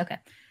 Yes. Okay.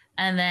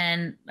 And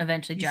then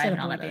eventually Jive and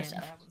all that other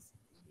stuff.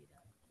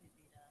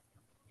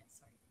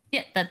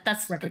 Yeah,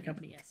 that's record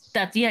company. Yes.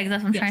 That's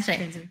what I'm trying to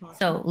say.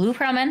 So Lou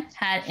Pearlman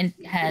had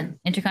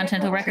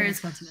Intercontinental Records,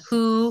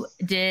 who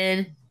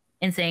did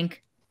NSYNC,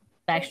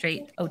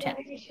 Backstreet,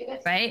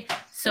 O10, right?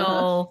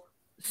 So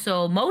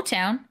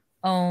Motown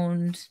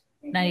owned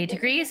 98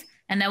 Degrees,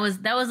 and that was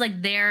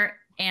like their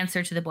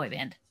answer to the boy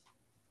band,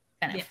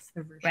 kind of. Yes,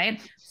 right?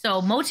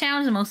 So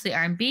Motown is mostly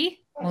R&B,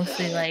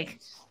 mostly so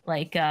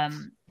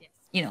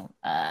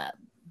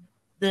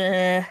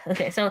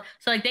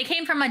like they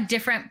came from a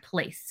different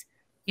place,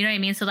 you know what I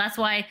mean? So that's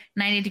why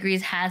 98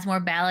 Degrees has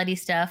more ballady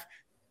stuff,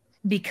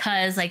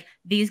 because like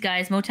these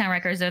guys, Motown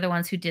Records, they're the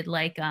ones who did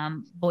like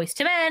Boyz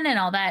II Men and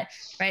all that,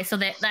 right? So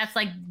that's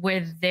like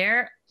where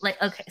they're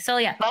like, okay, so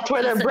yeah, that's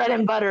where their bread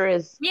and butter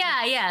is.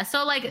 Yeah.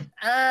 So like,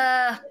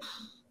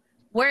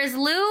 whereas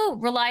Lou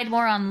relied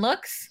more on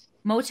looks,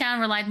 Motown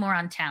relied more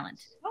on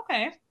talent.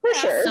 Okay, for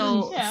sure.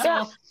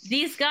 So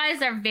these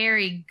guys are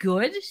very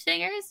good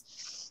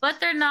singers, but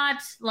they're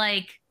not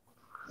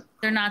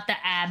the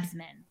abs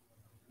men.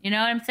 You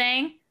know what I'm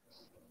saying?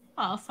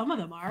 Well, some of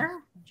them are.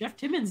 Jeff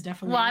Timmons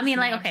definitely. Well, I mean,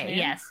 like, okay,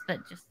 yes, but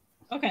just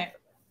okay.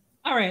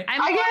 All right.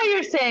 I get what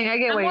you're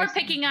saying. I'm more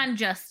picking on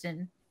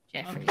Justin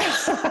Jeffries.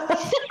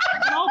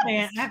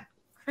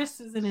 Chris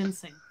is an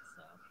NSYNC. So.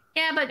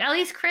 Yeah, but at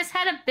least Chris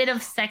had a bit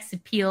of sex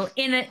appeal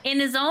in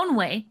his own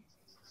way.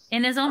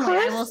 In his own way,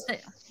 I will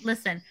say.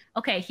 Listen,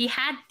 okay,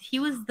 he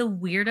was the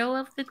weirdo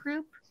of the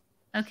group,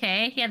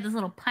 Okay, he had this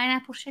little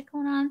pineapple shit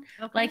going on.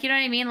 Okay. Like, you know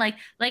what I mean? Like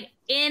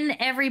in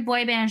every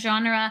boy band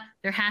genre,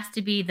 there has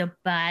to be the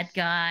bad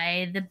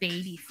guy, the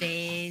baby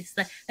face,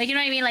 like you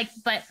know what I mean? Like,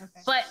 but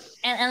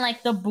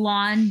like the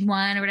blonde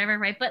one or whatever,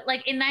 right? But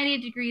like in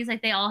 98 Degrees,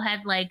 like they all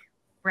had like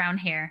brown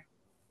hair,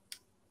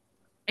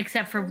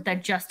 except for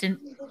that Justin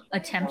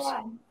attempt,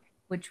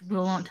 which we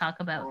won't talk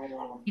about.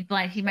 He's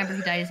blind. He remember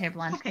he dyed his hair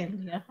blonde. Okay,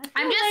 Leah.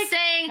 I'm just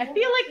saying. I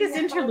feel like this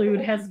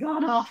interlude has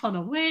gone off on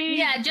a way.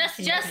 Yeah, just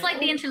like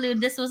the interlude,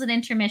 this was an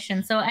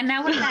intermission. So, and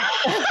now we're back.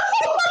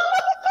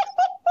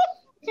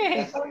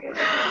 Okay.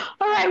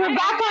 All right, we're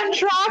back on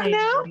track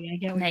now.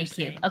 Thank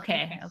you.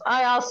 Okay.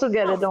 I also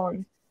get it. Don't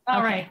worry.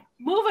 All right,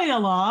 moving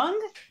along.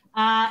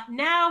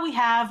 Now we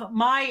have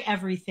My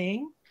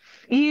Everything.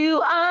 You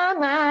are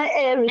my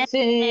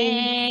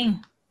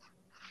everything.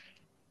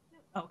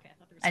 Okay, I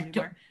thought there was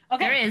more.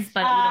 Okay, there is,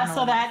 but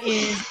so that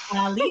is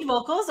lead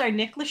vocals are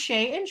Nick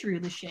Lachey and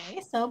Drew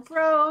Lachey. So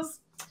bros,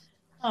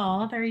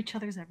 oh, they're each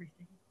other's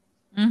everything.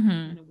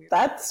 Mm-hmm.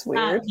 That's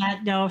weird.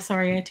 No,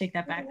 sorry, I take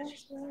that back.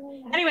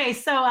 Anyway,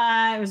 so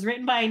it was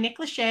written by Nick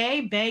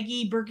Lachey,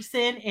 Baggy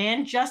Bergeson,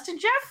 and Justin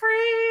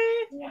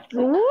Jeffrey.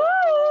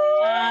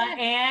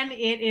 And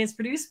it is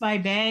produced by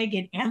Bag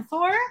and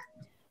Anthor.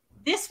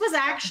 This was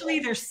actually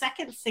their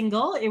second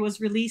single. It was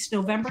released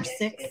November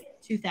 6th,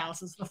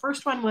 2000. So the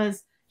first one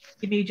was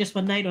Give Me Just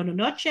One Night on a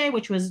Noche,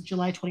 which was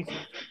July 24th.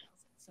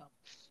 So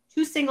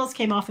 2 singles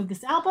came off of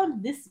this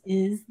album. This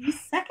is the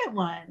second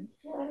one.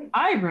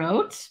 I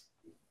wrote,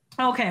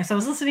 okay, so I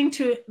was listening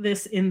to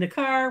this in the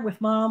car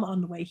with Mom on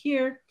the way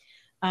here.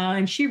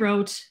 And she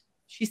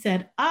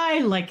said, I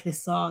like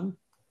this song.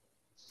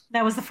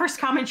 That was the first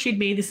comment she'd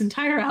made this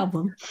entire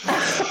album. Una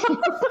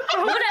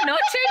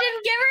Noche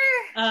didn't give her?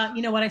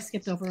 You know what? I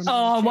skipped over.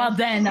 Oh, well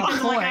then, of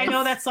course. Like, I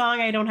know that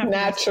song. I don't have to.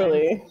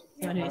 Naturally.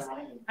 Anyways,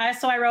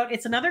 so I wrote,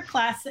 it's another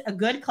classic, a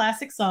good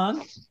classic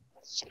song.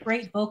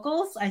 Great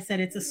vocals. I said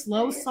it's a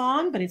slow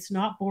song, but it's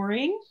not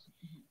boring.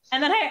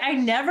 And then I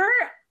never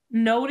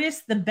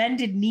noticed the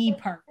bended knee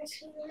part.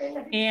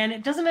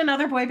 And doesn't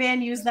another boy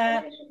band use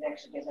that?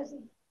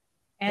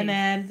 And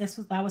then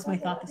that was my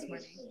thought this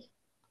morning.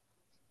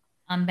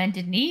 On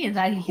bended knee? Is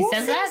that he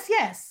says that?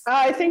 Yes.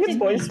 I think it's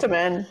Boys to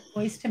Men.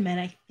 Boys to Men,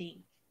 I think.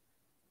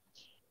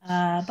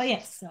 But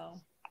yes, so.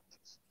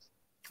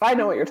 I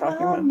know what you're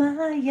talking about.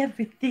 My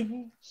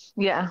everything.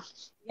 Yeah.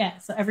 Yeah,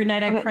 so every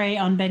night I pray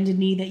on bended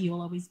knee that you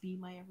will always be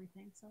my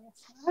everything. So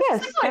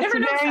yes, that's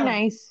very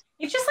nice.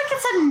 It's just like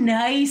it's a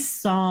nice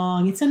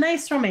song. It's a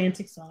nice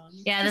romantic song.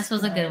 Yeah, this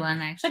was a good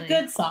one, actually. It's a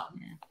good song.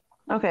 Yeah.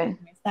 Okay.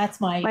 That's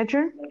my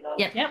turn?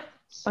 Yep.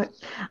 Okay.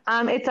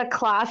 It's a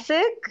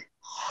classic.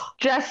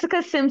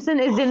 Jessica Simpson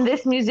is in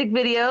this music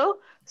video,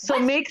 so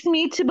makes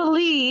me to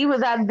believe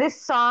that this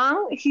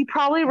song he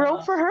probably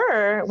wrote for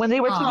her when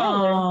they were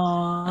together.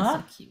 That's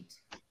so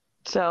cute.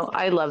 So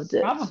I loved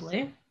it.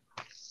 Probably.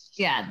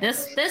 Yeah,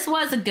 this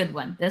was a good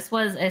one. This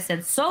was, I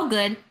said, so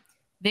good,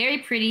 very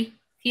pretty,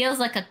 feels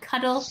like a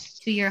cuddle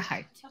to your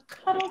heart.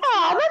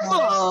 Oh, that's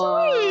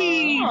so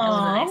sweet.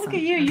 Oh, look at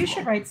you. You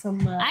should write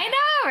some. I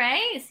know,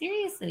 right?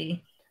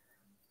 Seriously.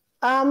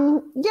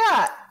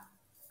 Yeah.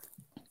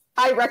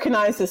 I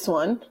recognize this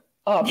one,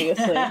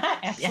 obviously.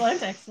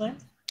 Excellent.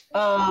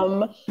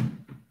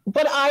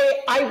 But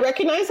I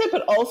recognize it,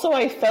 but also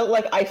I felt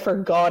like I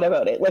forgot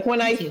about it. Like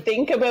when I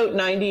think about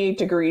 98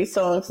 Degrees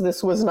songs,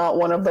 this was not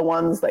one of the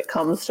ones that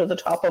comes to the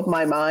top of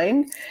my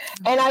mind.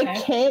 And I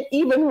can't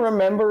even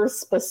remember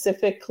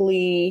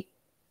specifically,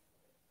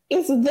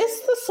 is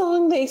this the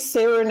song they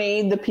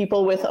serenade the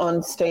people with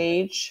on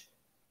stage?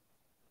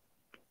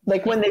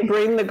 Like when they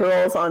bring the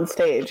girls on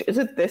stage. Is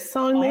it this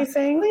song they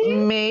sing?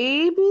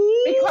 Maybe.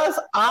 Because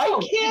I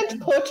can't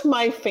put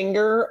my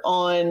finger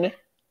on...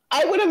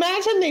 I would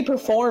imagine they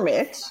perform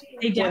it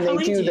when they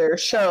do their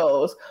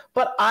shows,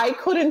 but I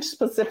couldn't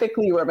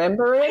specifically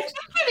remember it.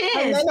 It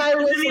is. And then I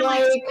was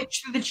like...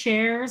 switch through the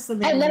chairs.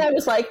 And then I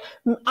was like,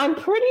 I'm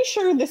pretty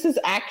sure this is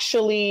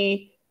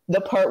actually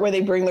the part where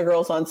they bring the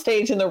girls on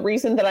stage. And the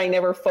reason that I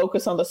never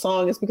focus on the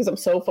song is because I'm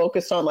so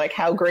focused on like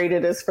how great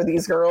it is for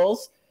these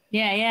girls.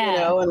 Yeah. You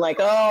know, and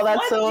like, oh,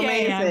 that's so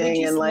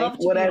amazing. And like,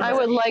 whatever. I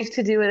would like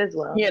to do it as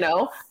well. You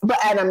know,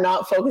 and I'm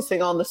not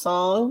focusing on the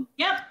song.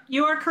 Yep,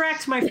 you are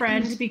correct, my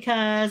friend,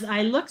 because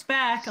I looked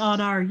back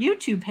on our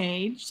YouTube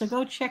page. So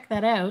go check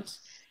that out.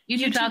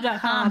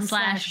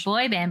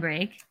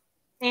 YouTube.com/boybandbreak.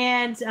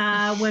 And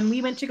when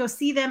we went to go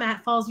see them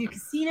at Fallsview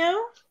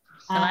Casino.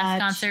 The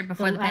last concert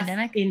before the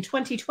pandemic. In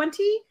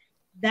 2020.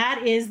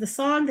 That is the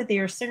song that they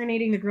are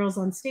serenading the girls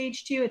on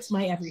stage to. It's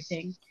My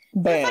Everything.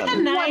 Bam. It's like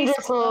a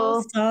nice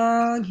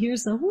song.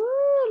 Here's the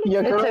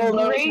your girl it's a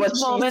knows great what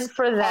moment she's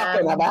for them.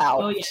 Talking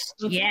about. Oh, yes.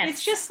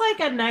 It's just like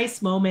a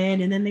nice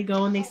moment, and then they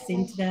go and they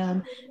sing to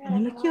them,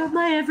 and they're like, "You're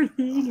my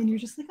everything," and you're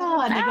just like,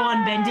 "Oh," and they go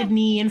on bended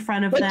knee in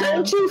front of them. But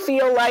don't you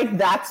feel like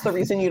that's the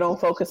reason you don't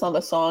focus on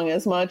the song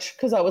as much?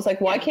 Because I was like,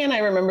 why can't I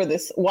remember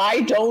this? Why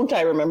don't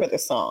I remember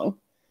this song?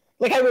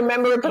 Like I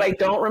remember it, but I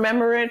don't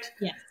remember it.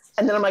 Yes.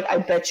 And then I'm like, I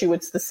bet you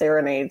it's the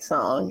Serenade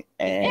song.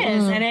 And It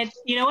is, and it,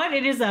 you know what?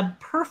 It is a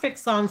perfect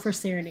song for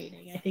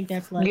serenading. I think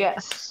that's like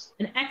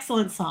an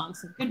excellent song.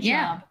 So good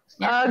job.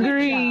 Yeah.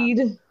 Agreed.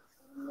 Good job.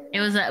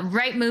 It was a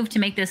right move to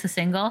make this a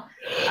single,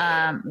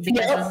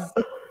 because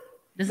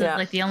this is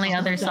like the only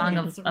other song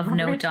of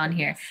note on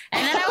here.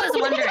 And then I was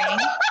wondering,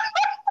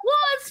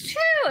 well, it's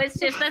true. It's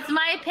just, that's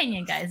my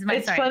opinion, guys.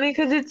 It's funny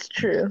because it's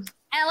true.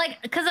 And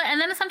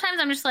and then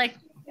sometimes I'm just like,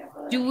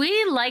 do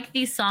we like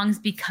these songs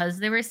because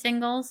they were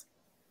singles?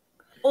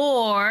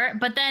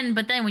 But then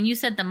when you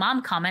said the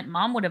mom comment,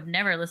 mom would have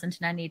never listened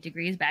to 98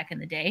 Degrees back in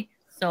the day.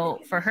 So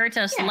for her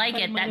to like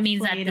it, that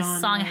means that the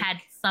song had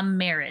some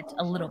merit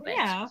a little bit.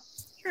 Yeah,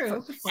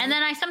 true. And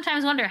then I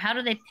sometimes wonder, how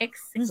do they pick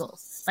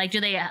singles? Like, do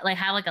they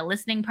have like a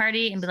listening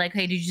party and be like,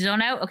 hey, did you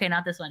zone out? Okay,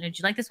 not this one. Did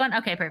you like this one?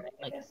 Okay, perfect.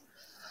 Like,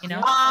 you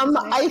know?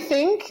 I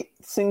think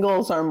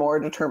singles are more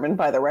determined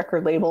by the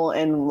record label,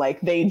 and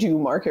like they do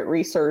market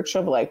research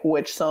of like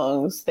which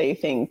songs they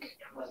think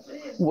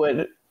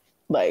would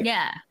like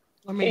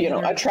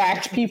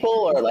attract people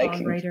or like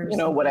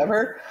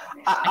whatever.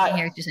 I can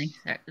hear what you're saying.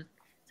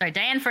 Sorry,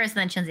 Diane first,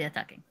 and then Chinzia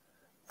talking.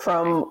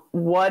 From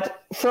what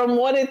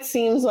it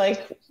seems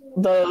like,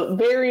 the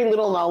very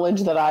little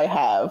knowledge that I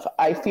have,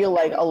 I feel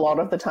like a lot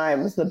of the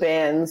times the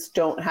bands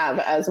don't have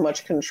as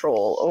much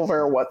control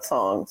over what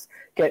songs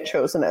get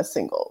chosen as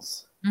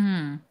singles.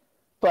 Mm-hmm.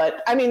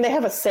 But I mean, they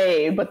have a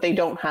say, but they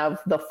don't have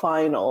the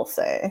final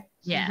say.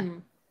 Yeah. Mm-hmm.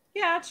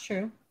 Yeah, that's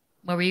true.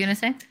 What were you going to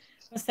say? I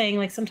was saying,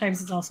 like,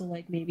 sometimes it's also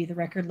like maybe the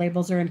record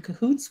labels are in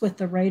cahoots with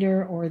the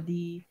writer or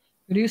the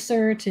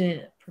producer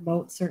to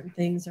promote certain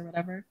things or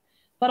whatever.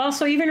 But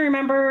also, even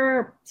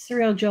remember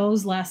Serial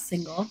Joe's last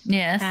single.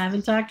 Yes.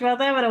 Haven't talked about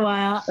them in a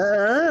while.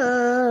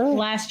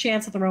 Last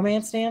Chance at the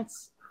Romance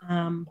Dance,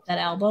 that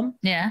album.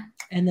 Yeah.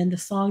 And then the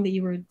song that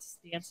you were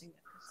dancing with.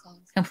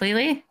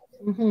 Completely?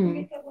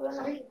 Mm-hmm.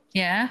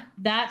 Yeah.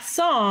 That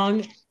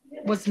song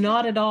was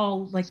not at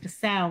all like the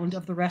sound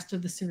of the rest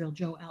of the Serial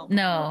Joe album.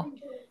 No.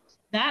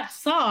 That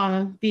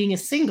song, being a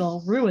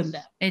single, ruined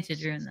them. It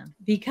did ruin them.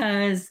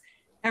 Because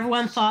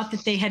everyone thought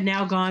that they had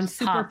now gone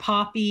super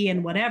poppy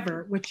and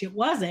whatever, which it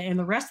wasn't. And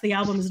the rest of the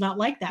album is not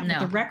like that. No.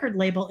 But the record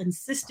label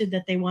insisted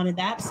that they wanted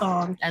that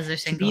song as their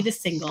single. To be the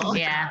single.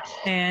 Yeah.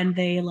 And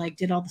they like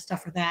did all the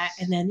stuff for that.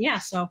 And then,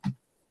 so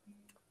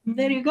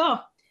there you go.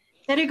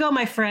 There you go,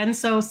 my friend.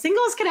 So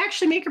singles can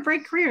actually make or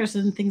break careers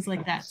and things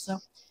like that. So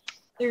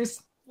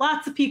there's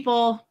lots of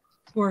people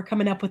who are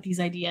coming up with these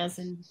ideas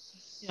and,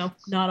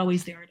 not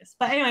always the artist.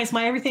 But anyways,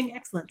 my everything,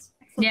 excellent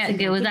yeah,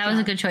 single. That was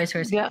a good choice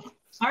for us. Yeah.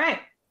 All right.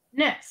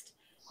 Next,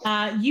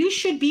 You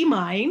Should Be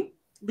Mine,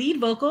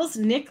 lead vocals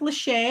Nick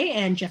Lachey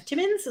and Jeff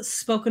Timmons,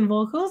 spoken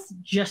vocals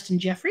Justin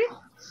Jeffrey.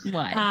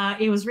 Why?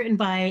 It was written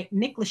by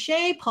Nick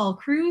Lachey, Paul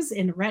Cruz,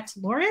 and Rhett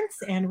Lawrence,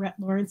 and Rhett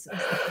Lawrence is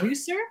the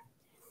producer,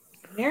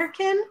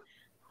 American.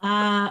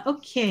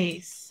 Okay,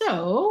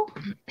 so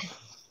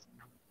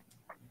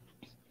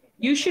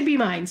You Should Be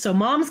Mine. So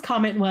Mom's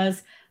comment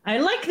was, I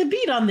like the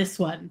beat on this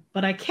one,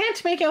 but I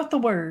can't make out the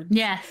words.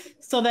 Yes.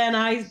 So then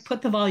I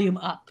put the volume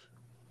up.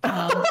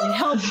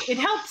 It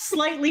helped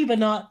slightly, but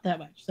not that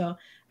much. So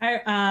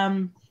I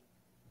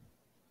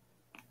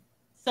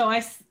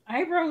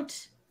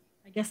wrote,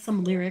 I guess,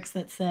 some lyrics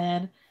that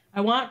said,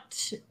 I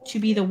want to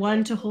be the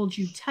one to hold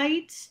you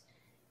tight.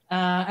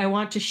 I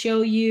want to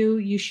show you,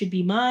 you should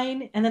be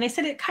mine. And then I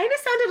said it kind of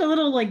sounded a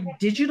little like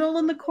digital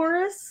in the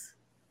chorus.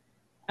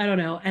 I don't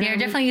know. And they're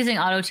definitely using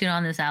auto-tune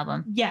on this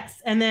album.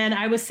 Yes. And then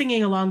I was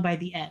singing along by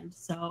the end.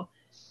 So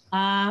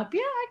I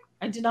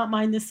did not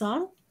mind this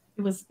song.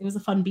 It was a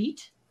fun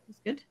beat. It was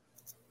good.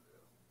 So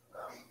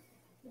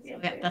yeah,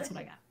 that's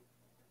what I got.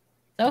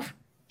 Soph?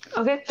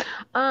 Okay.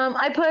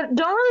 I don't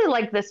really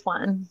like this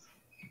one.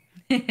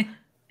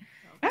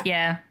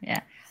 Yeah.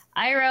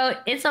 I wrote,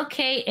 it's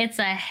okay, it's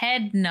a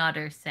head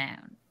nodder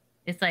sound.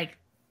 It's like,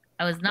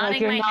 I was nodding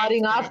like you're my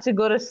nodding head off to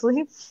go to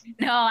sleep?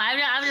 No,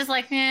 I'm just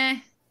like,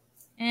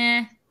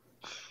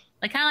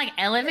 Like kind of like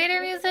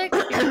elevator music.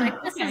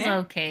 Like, this is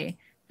okay.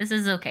 This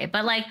is okay.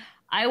 But like,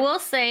 I will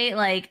say,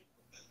 like,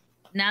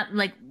 not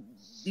like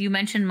you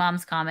mentioned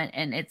Mom's comment,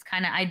 and it's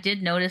kind of, I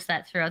did notice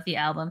that throughout the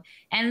album.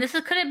 And this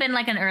could have been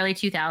like an early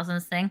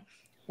 2000s thing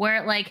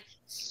where like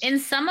in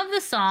some of the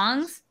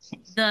songs,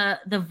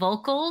 the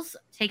vocals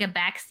take a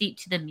backseat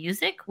to the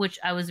music, which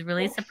I was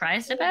really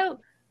surprised about.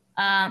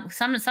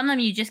 Some of them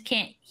you just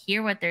can't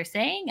hear what they're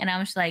saying, and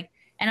I'm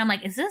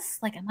like, is this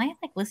like, am I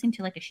like listening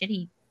to like a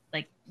shitty,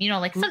 like,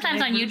 like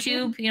sometimes on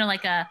YouTube,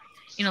 like a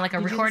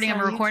recording of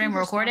a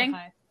recording.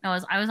 No,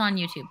 I was on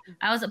YouTube.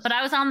 I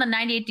was on the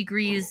 98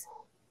 Degrees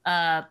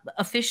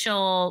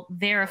official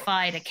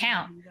verified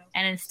account,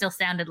 and it still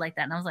sounded like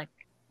that, and I was like,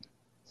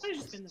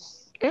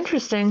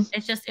 interesting.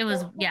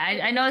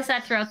 I noticed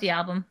that throughout the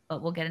album,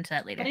 but we'll get into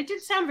that later. But it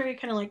did sound very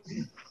kind of like,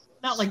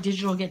 not like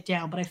Digital Get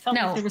Down, but I felt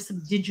like there was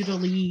some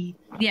digitally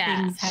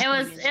things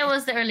happening. It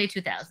was the early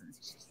 2000s.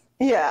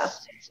 Yeah.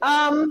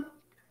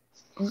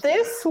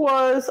 This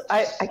was,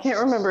 I can't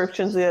remember if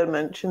Chinzia had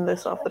mentioned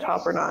this off the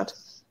top or not.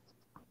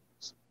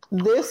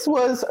 This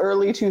was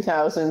early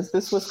 2000s.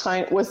 This was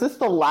was this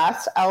the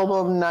last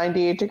album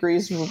 98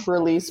 Degrees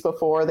released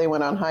before they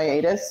went on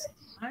hiatus?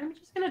 I'm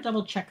just gonna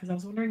double check because I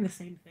was wondering the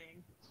same thing.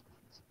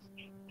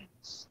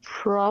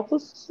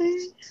 Probably.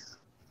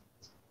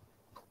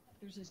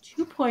 There's a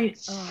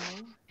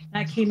 2.0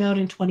 that came out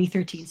in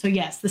 2013. So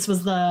yes, this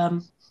was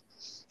the.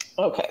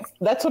 Okay,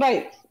 that's what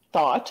I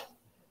thought.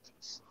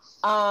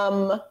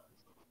 And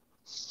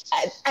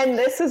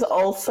this is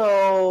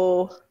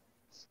also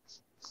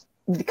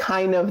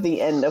kind of the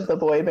end of the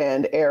boy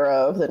band era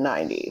of the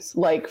 90s,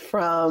 like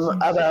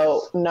from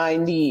about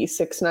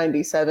 96,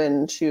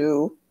 97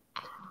 to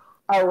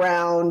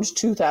around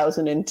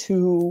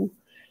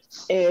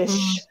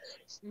 2002-ish.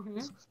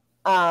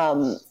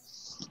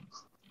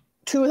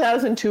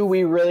 2002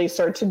 we really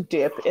start to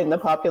dip in the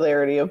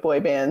popularity of boy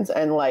bands,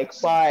 and like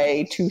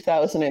by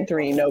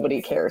 2003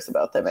 nobody cares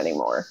about them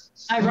anymore.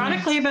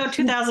 Ironically, about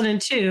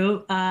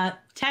 2002,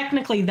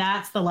 technically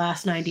that's the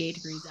last 98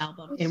 Degrees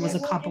album. It was a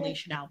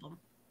compilation album.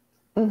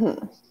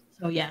 Mm-hmm.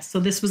 So yes, so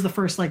this was the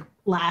first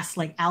last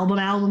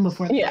album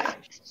before the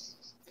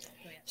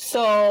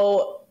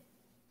So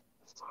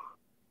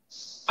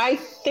I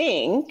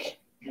think,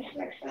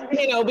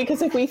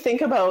 because if we think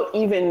about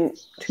even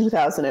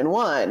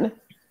 2001,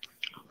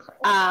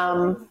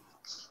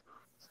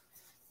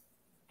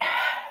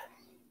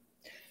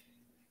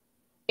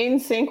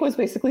 NSYNC was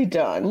basically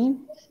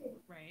done.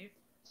 Right.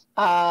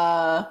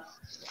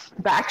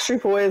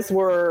 Backstreet Boys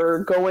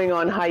were going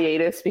on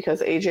hiatus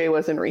because AJ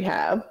was in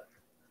rehab.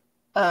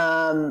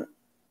 Why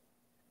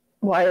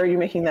are you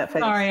making that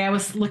face? Sorry, I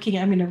was looking.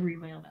 I'm going to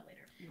reveal that later.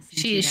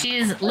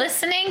 She's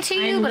listening to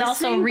you, but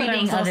also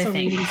reading other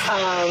things.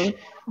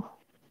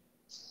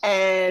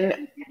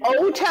 And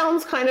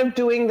O-Town's kind of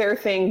doing their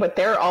thing, but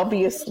they're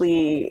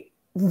obviously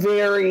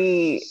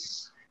very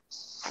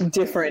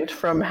different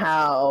from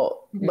how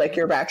like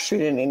your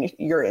Backstreet and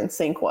your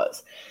NSYNC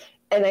was.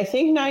 And I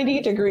think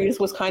 98 Degrees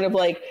was kind of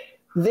like,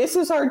 this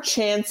is our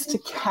chance to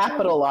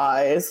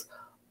capitalize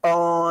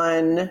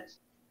on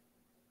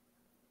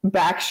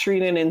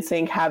Backstreet and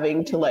NSYNC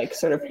having to like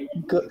sort of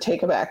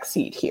take a back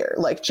seat here.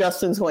 Like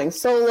Justin's going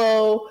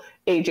solo,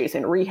 AJ's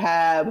in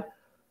rehab.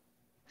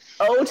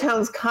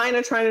 O-Town's kind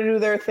of trying to do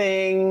their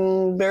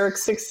thing. They're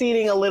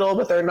succeeding a little,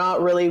 but they're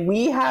not really.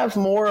 We have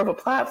more of a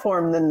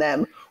platform than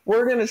them.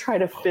 We're going to try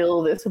to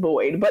fill this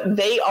void, but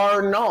they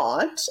are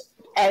not.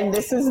 And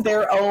this is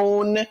their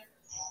own,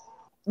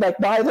 like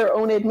by their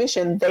own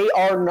admission, they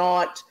are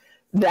not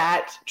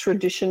that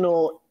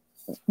traditional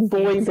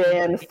boy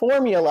band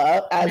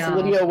formula, as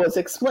Lydia was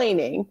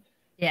explaining.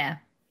 Yeah.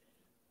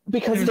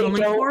 Because they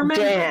don't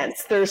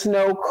dance. There's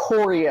no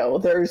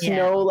choreo. There's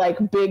no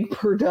like big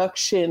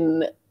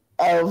production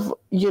of,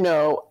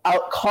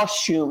 out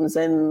costumes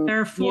and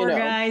there are four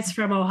guys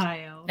from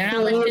Ohio. They're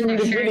not like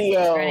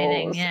videos or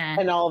anything,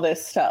 and all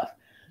this stuff.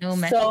 No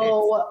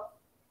so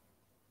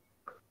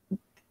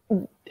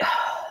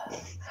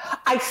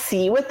I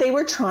see what they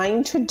were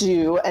trying to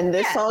do, and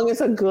this song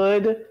is a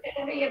good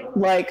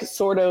like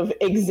sort of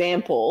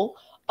example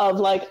of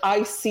like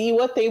I see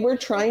what they were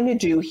trying to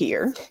do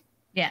here.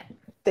 Yeah.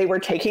 They were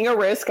taking a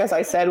risk, as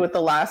I said, with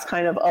the last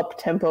kind of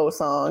up-tempo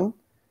song.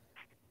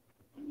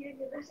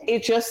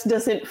 It just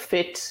doesn't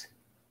fit.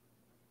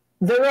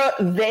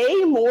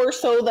 They more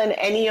so than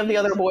any of the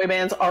other boy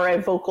bands are a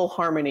vocal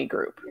harmony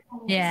group.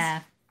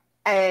 Yeah.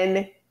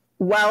 And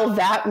while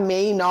that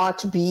may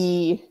not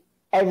be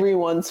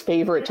everyone's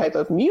favorite type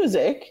of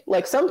music,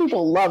 like some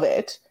people love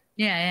it.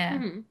 Yeah.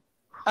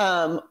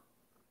 Mm-hmm.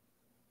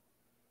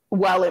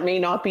 While it may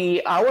not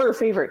be our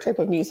favorite type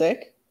of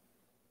music,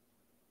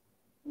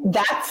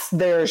 that's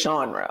their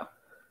genre.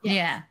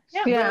 Yeah.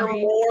 They're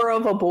more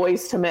of a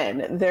Boys to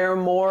Men. They're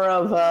more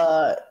of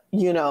a,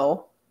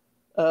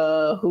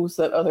 who's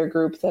that other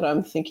group that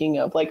I'm thinking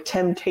of? Like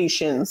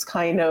Temptations,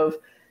 kind of.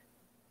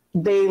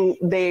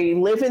 They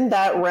live in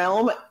that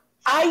realm.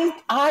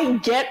 I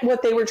get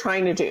what they were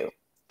trying to do.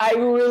 I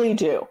really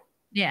do.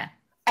 Yeah.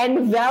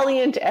 And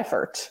valiant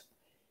effort.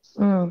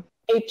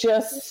 It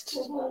just...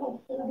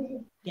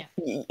 Yeah.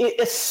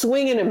 A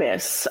swing and a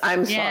miss.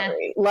 I'm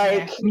sorry.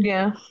 Like,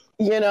 yeah.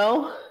 Right.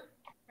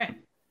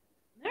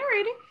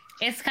 Alrighty.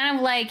 It's kind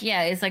of like,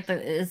 it's like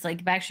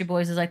Backstreet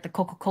Boys is like the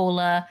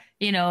Coca-Cola,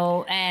 and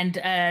you're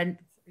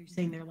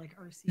saying they're like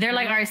RC. They're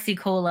like RC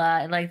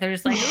Cola. Like they're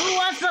just like, who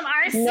wants some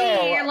RC?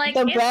 No, You're like,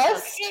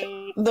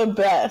 the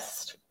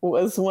best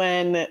was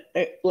when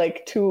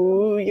like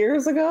 2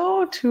 years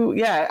ago, 2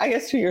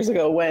 years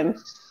ago, when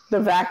the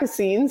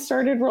vaccine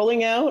started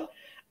rolling out.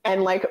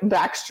 And like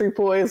Backstreet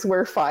Boys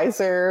were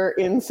Pfizer,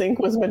 NSYNC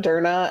was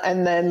Moderna,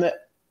 and then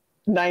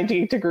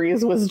 98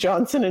 Degrees was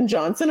Johnson &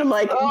 Johnson. I'm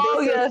like,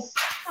 just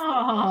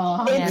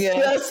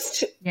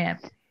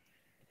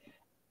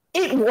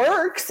it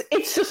works.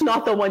 It's just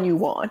not the one you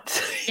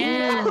want.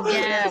 Yeah,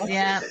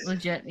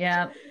 legit,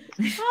 yeah.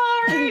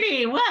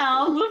 Alrighty,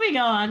 well, moving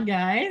on,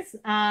 guys.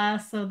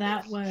 So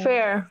that was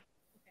fair.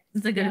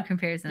 It's a good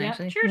comparison,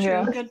 actually. True.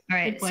 Yeah. Good. All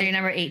right, so you're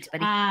number 8,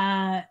 buddy.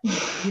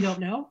 You don't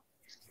know?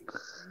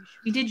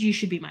 We did You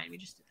Should Be Mine. We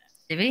just did that.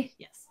 Did we?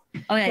 Yes.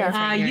 Oh yeah. that's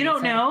right, You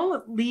don't sorry.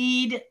 know.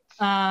 Lead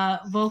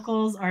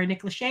vocals are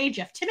Nick Lachey,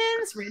 Jeff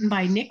Timmons, written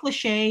by Nick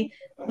Lachey,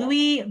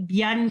 Louis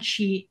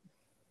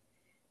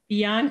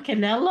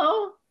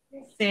Biancanello,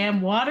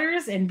 Sam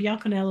Waters, and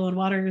Biancanello and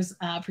Waters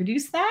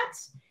produced that.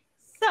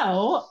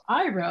 So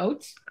I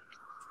wrote,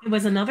 it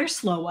was another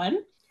slow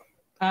one.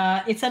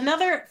 It's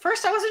another,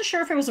 first I wasn't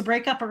sure if it was a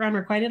breakup or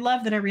unrequited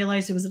love, then I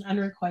realized it was an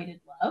unrequited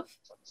love.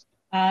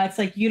 It's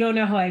like, you don't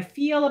know how I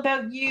feel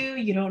about you,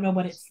 you don't know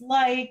what it's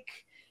like.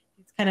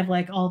 It's kind of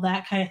like all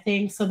that kind of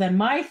thing. So then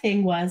my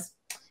thing was,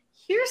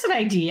 here's an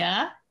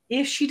idea.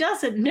 If she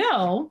doesn't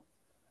know,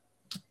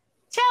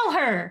 tell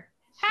her.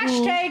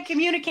 Hashtag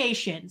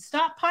communication.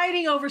 Stop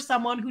pining over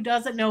someone who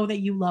doesn't know that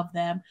you love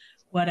them.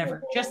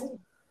 Whatever. Just,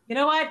 you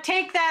know what?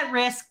 Take that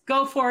risk.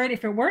 Go for it.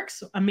 If it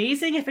works,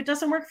 amazing. If it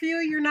doesn't work for you,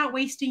 you're not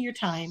wasting your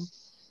time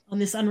on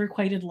this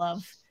unrequited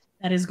love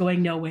that is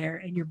going nowhere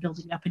and you're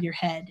building up in your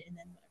head. And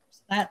then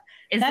whatever.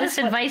 So Is this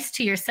advice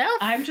to yourself?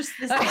 I'm just,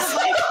 this is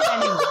advice to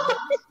anyone.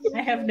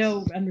 I have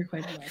no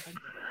unrequited love.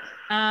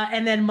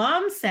 And then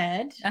Mom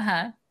said,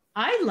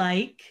 I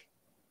like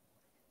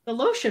the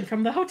lotion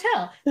from the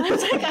hotel. And I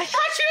was like, I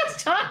thought she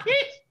was talking.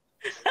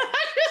 I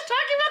thought she was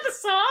talking about the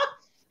song.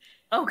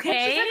 Okay.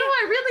 And she's like,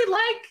 oh, I really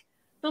like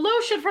the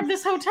lotion from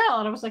this hotel.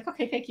 And I was like,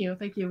 okay, thank you.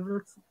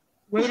 Let's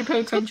way to pay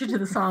attention to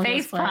the song.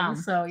 Face palm.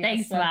 So yeah,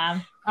 Thanks,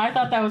 Mom. I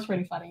thought that was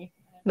pretty funny.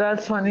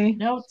 That's funny.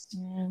 Notes.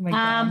 Oh my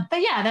God.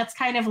 But yeah, that's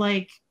kind of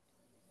like,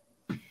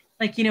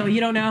 you know, you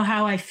don't know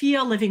how I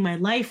feel living my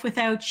life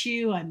without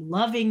you. I'm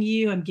loving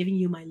you. I'm giving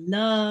you my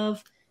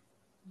love.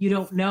 You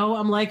don't know.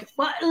 I'm like,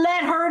 well,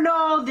 let her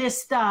know this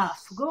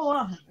stuff. Go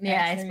on. Yeah,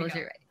 Yes, I there suppose you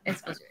you're right. I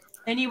suppose you're right.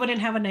 Then you wouldn't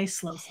have a nice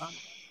slow song.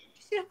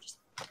 Just, you know, just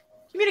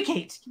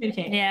communicate.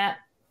 Yeah.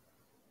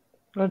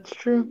 That's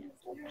true.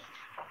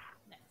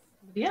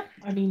 Yeah,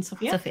 I mean,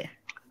 Sophia. Sophia.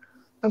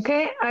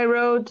 Okay, I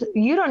wrote,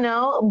 you don't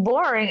know,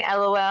 boring,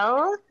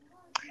 LOL.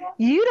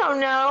 You don't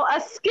know,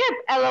 a skip,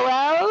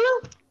 LOL.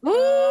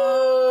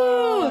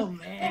 Oh,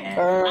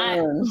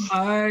 man.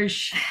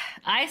 Harsh.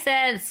 I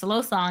said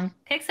slow song,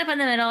 picks up in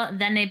the middle,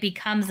 then it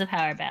becomes a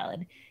power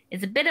ballad.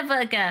 It's a bit of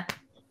like a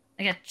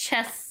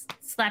chest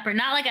slapper,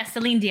 not like a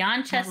Celine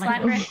Dion chest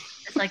slapper.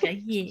 It's like a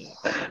yeah.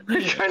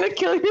 You're trying to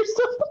kill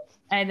yourself.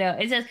 I know.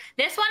 It's just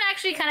this one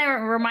actually kind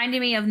of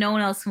reminded me of No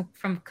One Else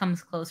from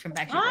Comes Close from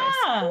Backstreet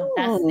Boys.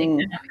 That's the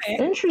thing.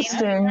 Okay.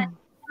 Interesting.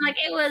 Like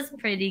it was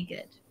pretty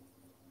good,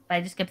 but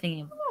I just kept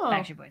thinking of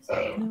Backstreet Boys.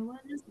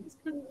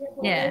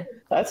 Yeah,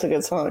 That's a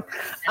good song.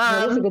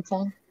 That's a good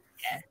song.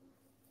 Yeah.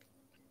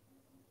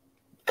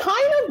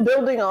 Kind of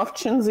building off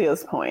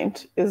Chinzia's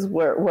point is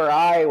where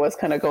I was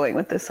kind of going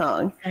with this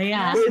song.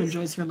 Yeah, It's-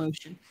 enjoys her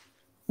emotion.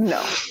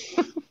 No.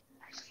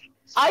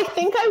 I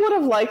think I would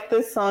have liked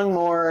this song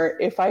more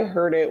if I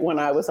heard it when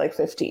I was like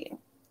 15.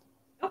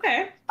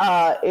 Okay.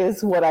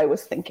 Is what I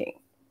was thinking.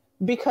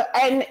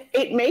 And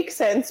it makes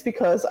sense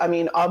because, I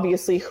mean,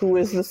 obviously, who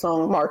is the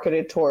song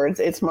marketed towards?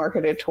 It's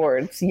marketed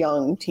towards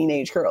young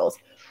teenage girls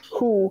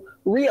who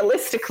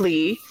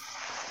realistically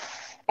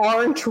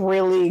aren't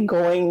really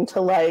going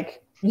to,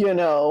 like, you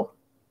know,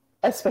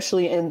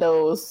 especially in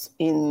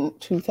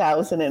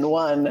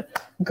 2001,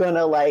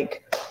 gonna,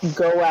 like,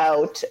 go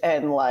out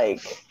and,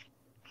 like,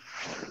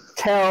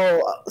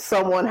 tell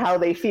someone how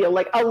they feel.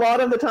 Like, a lot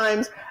of the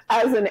times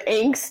as an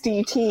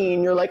angsty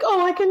teen, you're like,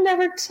 oh, I can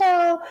never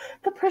tell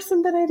the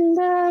person that I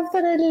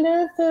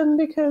love them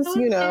because,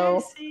 you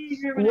know,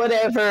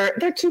 whatever,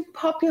 they're too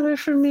popular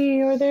for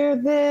me, or they're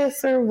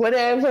this or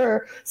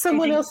whatever,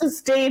 someone else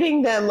is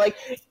dating them. Like,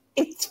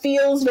 it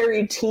feels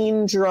very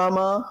teen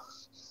drama.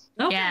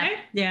 Okay.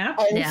 Yeah.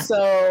 And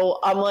so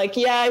I'm like,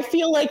 yeah, I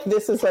feel like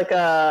this is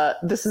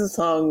a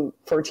song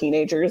for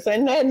teenagers,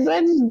 and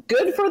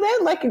good for them.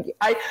 Like,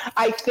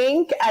 I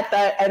think at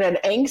an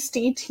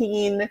angsty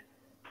teen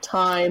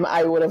time,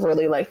 I would have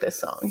really liked this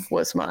song.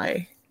 Was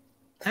my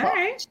thought. All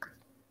right.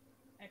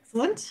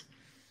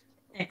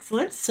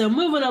 Excellent. So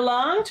moving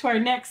along to our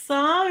next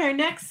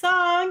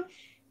song,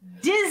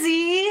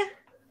 Dizzy.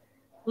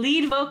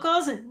 Lead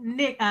vocals,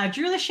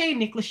 Drew Lachey,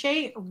 Nick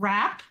Lachey,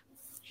 rap.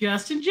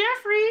 Justin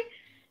Jeffrey.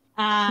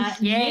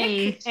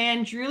 Yay. Nick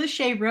and Drew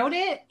Lachey wrote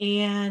it,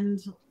 and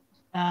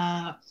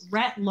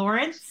Rhett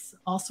Lawrence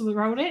also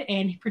wrote it,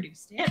 and he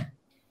produced it.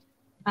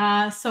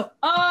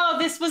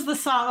 This was the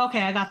song.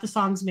 Okay, I got the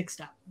songs mixed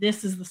up.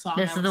 This is the song.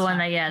 This is the one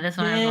This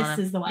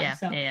is the one. Yeah,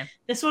 So yeah.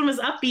 this one was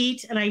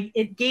upbeat, and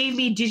it gave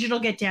me Digital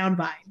Get Down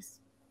vibes.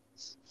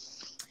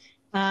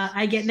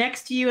 I get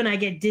next to you, and I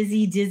get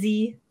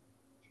dizzy.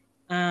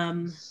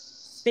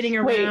 Spinning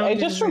around. Wait, I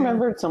just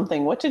remembered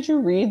something. What did you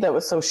read that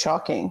was so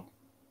shocking?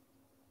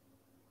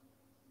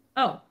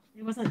 Oh,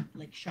 it wasn't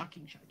like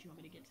shocking. Do you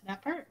want me to get to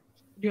that part?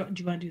 Do you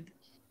want to do?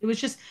 It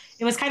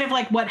was kind of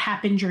like what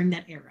happened during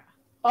that era.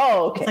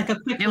 Oh, okay. It's like a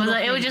quick. It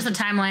was just a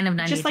timeline of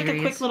 90 just like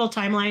degrees. a quick little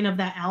timeline of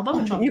that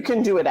album. You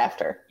can do it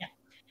after.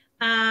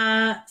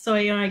 Yeah. So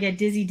I get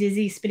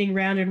dizzy, spinning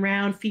round and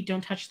round. Feet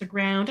don't touch the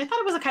ground. I thought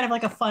it was a kind of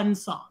like a fun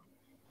song.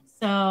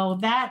 So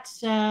that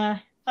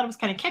I thought it was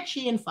kind of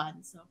catchy and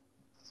fun. So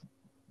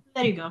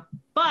There you go.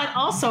 But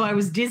also, I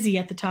was dizzy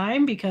at the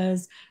time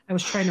because I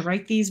was trying to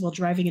write these while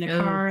driving in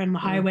a car on the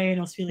highway, and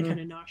I was feeling kind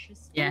of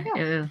nauseous. Yeah.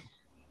 So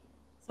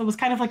it was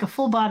kind of like a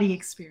full body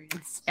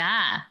experience.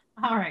 Yeah.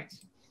 All right.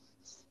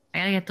 I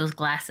gotta get those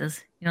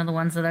glasses. You know, the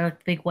ones that are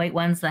big white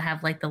ones that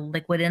have like the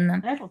liquid in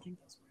them. I don't think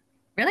those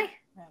were. Really?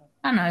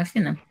 I don't know. I've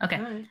seen them. Okay.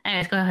 Right.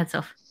 Anyways, go ahead,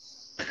 Soph.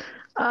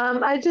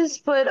 I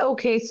just put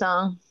okay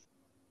song.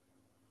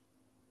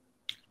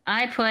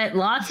 I put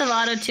lots of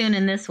auto-tune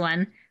in this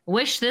one.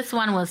 Wish this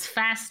one was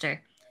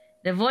faster.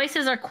 The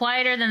voices are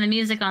quieter than the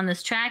music on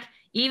this track.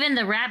 Even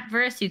the rap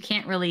verse you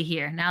can't really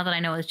hear. Now that I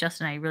know it's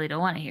Justin, I really don't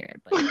want to hear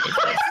it. But it's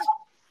just,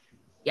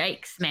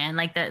 yikes, man!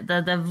 Like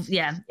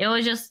it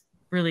was just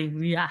really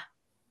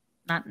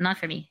not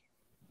for me.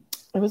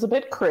 It was a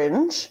bit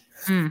cringe.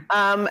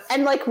 Mm.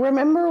 And like,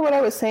 remember what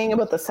I was saying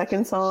about the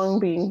second song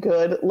being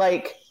good?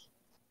 Like,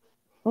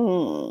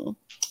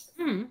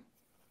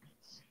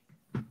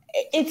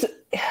 it's.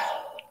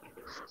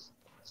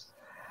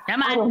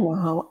 Come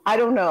on. I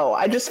don't know.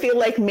 I just feel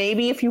like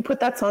maybe if you put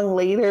that song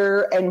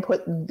later and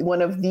put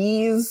one of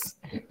these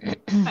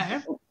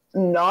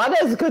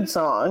not as good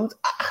songs,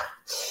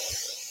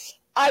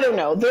 I don't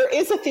know. There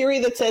is a theory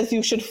that says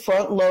you should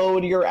front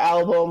load your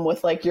album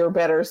with like your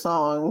better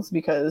songs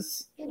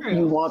because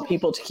you want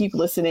people to keep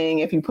listening.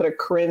 If you put a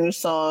cringe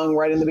song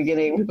right in the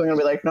beginning, people are gonna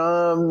be like,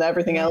 no,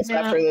 everything else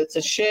after that's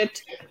a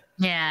shit.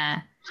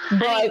 Yeah.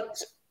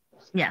 But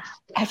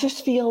I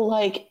just feel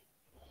like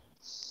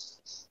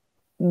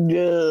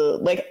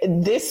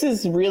this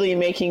is really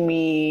making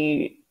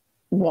me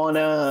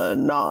wanna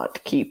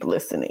not keep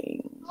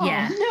listening.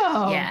 Yeah.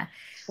 Oh, no. Yeah.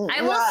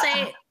 I will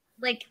say,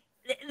 like,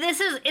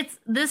 this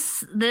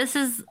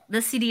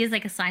CD is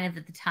like a sign of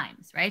the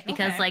times, right?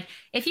 Because like,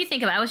 if you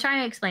think about it, I was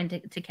trying to explain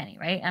to Kenny,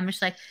 right? I'm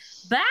just like,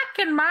 back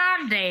in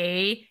my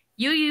day,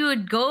 you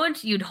would go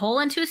into, you'd hole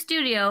into a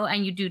studio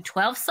and you do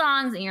 12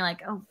 songs and you're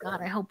like, oh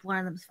God, I hope one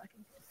of them's fucking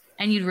good.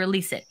 And you'd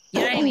release it. You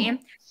know what I mean?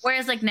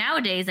 Whereas like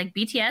nowadays, like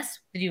BTS,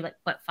 they do like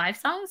what, 5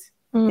 songs?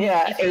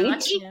 Yeah, 8.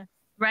 Lucky,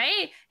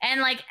 right?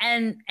 And like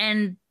and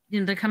you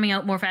know, they're coming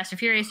out more Fast and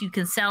Furious. You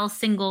can sell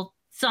single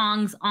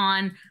songs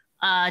on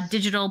a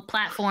digital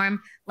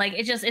platform. Like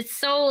it's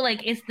so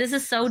like this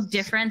is so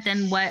different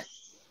than what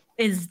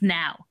is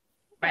now,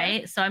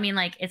 right? So I mean,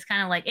 like it's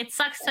kind of like it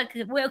sucks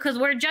because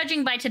we're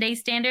judging by today's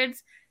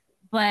standards,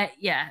 but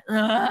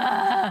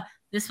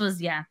this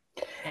was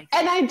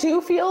And I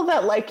do feel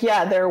that like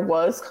there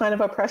was kind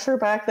of a pressure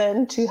back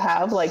then to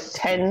have like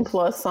 10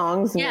 plus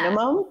songs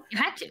minimum. You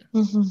had to.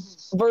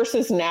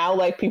 Versus now,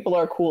 like people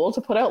are cool to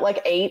put out like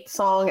 8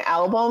 song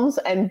albums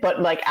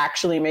but like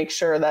actually make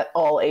sure that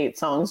all 8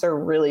 songs are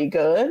really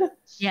good.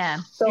 Yeah.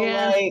 So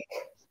like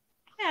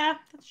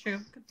that's true.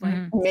 Good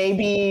point.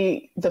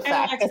 Maybe the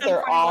fact that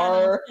there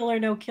are killer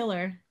no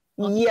killer.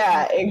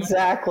 Yeah,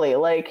 exactly.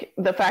 Like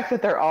the fact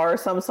that there are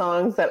some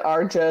songs that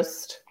are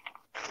just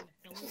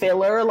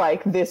filler,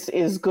 like this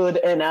is good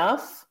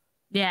enough,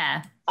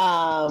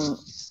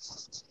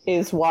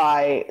 is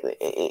why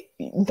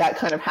that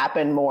kind of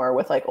happened more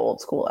with like old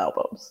school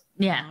albums.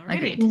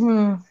 Agreed.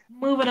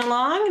 Moving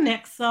along,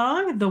 next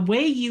song, The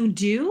Way You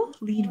Do,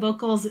 lead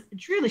vocals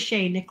Drew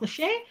Lachey, Nick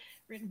Lachey,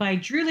 written by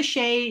Drew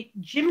Lachey,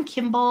 Jim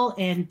Kimball,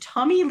 and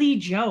Tommy Lee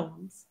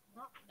Jones.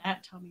 Not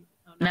that Tommy.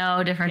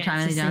 No, different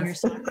Tommy Lee Jones.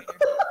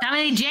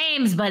 Tommy Lee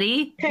James,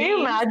 buddy. Can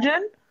you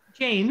imagine?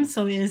 James,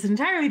 so it is an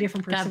entirely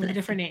different person with a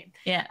different name.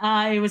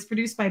 It was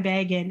produced by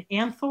Bag and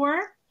Anthor.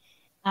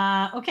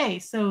 Okay,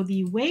 so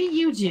The Way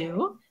You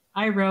Do,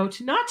 I wrote,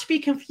 not to be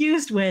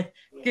confused with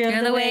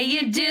Girl, the Way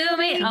You Do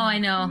Me. Oh, I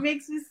know.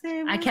 Makes me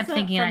say I kept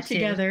thinking that too.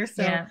 Together,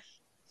 so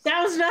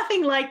that was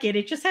nothing like it.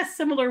 It just has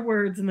similar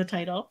words in the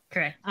title.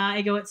 Correct.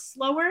 I go, it's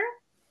slower,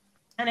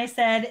 and I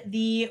said,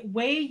 the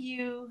way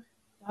you ...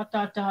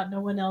 no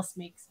one else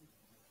makes me.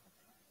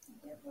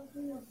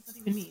 What does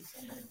that even mean?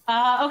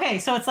 Okay,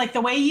 so it's like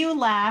the way you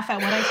laugh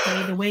at what I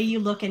say, the way you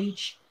look at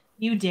each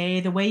new day,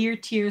 the way your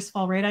tears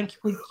fall right on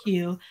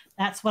cue.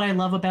 That's what I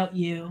love about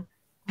you.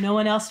 No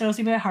one else knows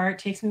me by heart,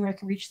 takes me where I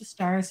can reach the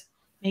stars,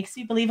 makes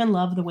me believe in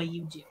love the way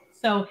you do.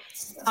 So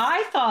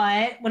I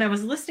thought when I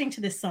was listening to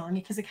this song,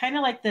 because it kind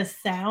of like the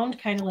sound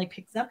kind of like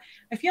picks up,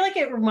 I feel like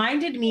it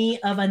reminded me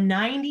of a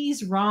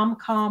 90s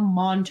rom-com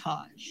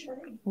montage.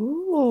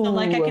 Ooh. So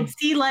like I could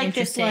see like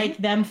this, like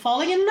them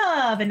falling in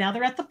love and now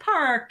they're at the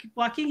park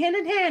walking hand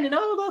in hand and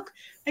oh look,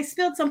 I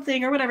spilled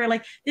something or whatever.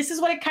 Like this is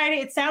what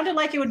it sounded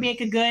like it would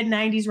make a good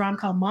 90s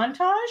rom-com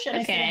montage, and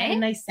I thought it had a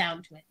nice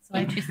sound to it. So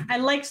I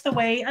liked the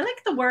way, I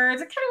liked the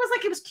words. It kind of was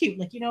like it was cute,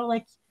 like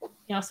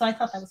so I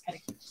thought that was kind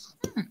of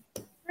cute.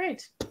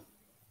 Right.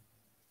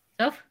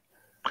 Soph?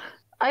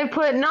 I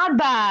put not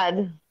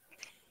bad.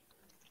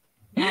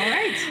 All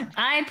right.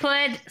 I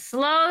put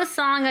slow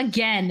song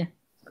again.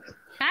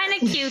 Kind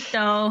of cute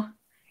though.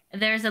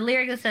 There's a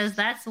lyric that says,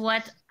 "That's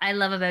what I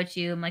love about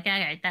you." I'm like, all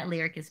right, that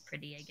lyric is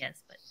pretty, I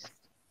guess, but just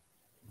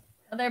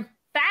another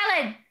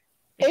ballad.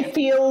 It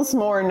feels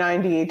more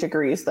 98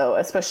 Degrees though,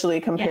 especially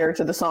compared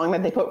to the song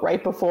that they put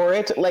right before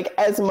it. Like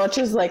as much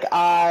as like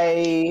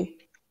I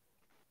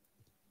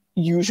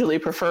usually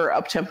prefer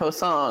up-tempo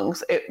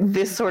songs,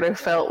 this sort of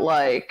felt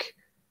like,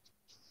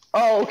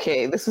 oh,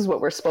 okay, this is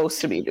what we're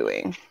supposed to be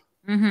doing.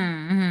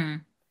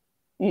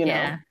 You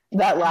know,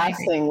 that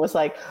last thing was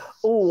like,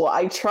 oh,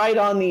 I tried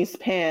on these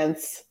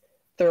pants.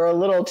 They're a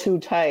little too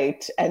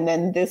tight. And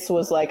then this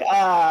was like,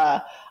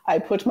 I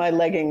put my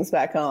leggings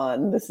back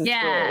on. This is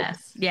good.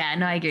 Yeah,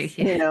 no, I agree with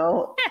you. You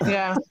know?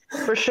 Yeah,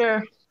 for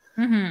sure.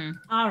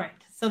 All right.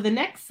 So the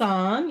next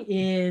song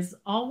is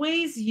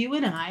Always You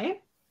and I,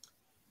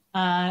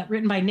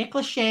 written by Nick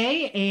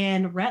Lachey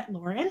and Rhett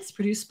Lawrence,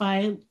 produced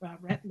by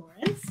Rhett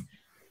Lawrence.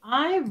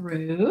 I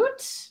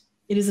wrote,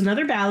 it is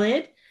another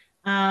ballad.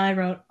 I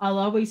wrote, I'll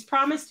always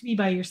promise to be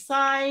by your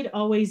side.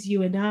 Always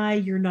you and I,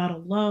 you're not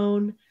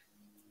alone.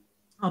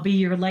 I'll be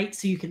your light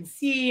so you can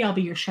see. I'll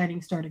be your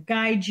shining star to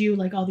guide you.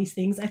 Like all these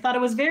things. I thought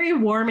it was very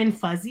warm and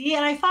fuzzy.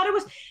 And I thought it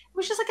was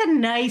just like a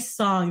nice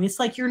song. It's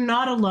like, you're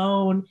not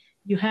alone.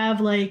 You have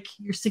like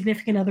your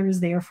significant other is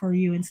there for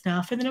you and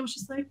stuff. And then it was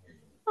just like,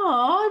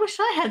 oh, I wish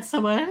I had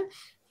someone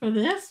for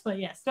this. But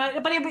yes, but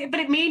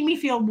it made me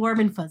feel warm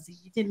and fuzzy.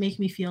 It didn't make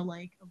me feel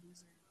like a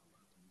loser.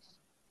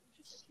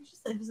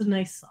 It was a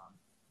nice song.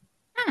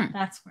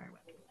 That's where I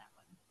went with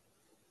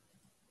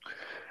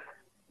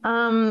that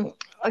one.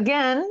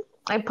 Again,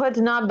 I put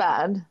not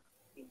bad.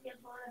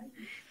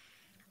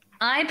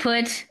 I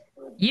put,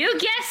 you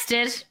guessed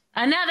it,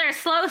 another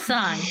slow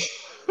song.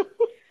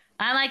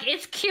 I'm like,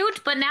 it's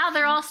cute, but now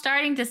they're all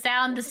starting to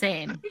sound the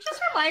same. It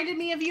just reminded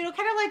me of, you know,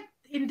 kind of like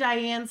in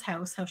Diane's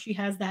house, how she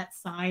has that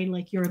sign,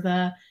 like, you're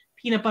the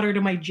peanut butter to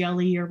my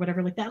jelly or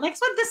whatever like that. Like,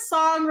 it's what this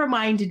song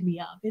reminded me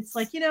of. It's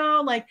like, you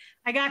know, like,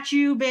 I got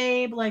you,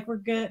 babe. Like, we're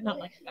good. Not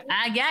like,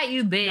 I got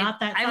you, babe. Not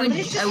that song, I would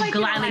like,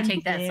 gladly you know,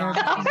 take that song.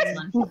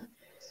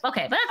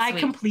 Okay, but that's I sweet.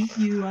 Complete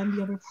you. I'm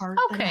the other part.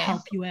 Okay. That'll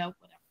help you out.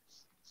 Whatever.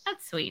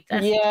 That's sweet.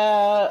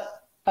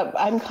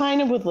 I'm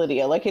kind of with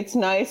Lydia. Like, it's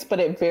nice, but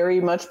it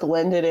very much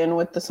blended in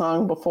with the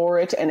song before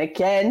it. And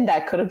again,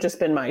 that could have just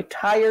been my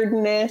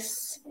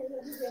tiredness.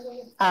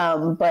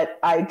 But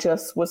I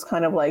just was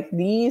kind of like,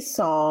 these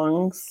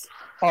songs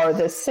are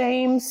the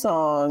same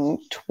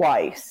song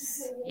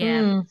twice.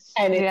 Yeah.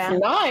 And it's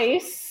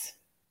nice,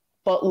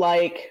 but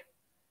like,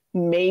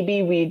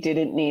 maybe we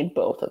didn't need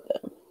both of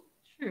them.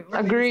 True.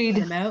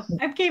 Agreed. I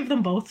gave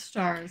them both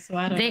stars, so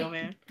I don't know,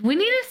 man. We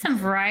needed some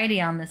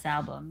variety on this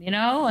album, you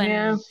know?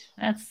 And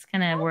that's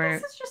kind of where...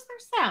 This is just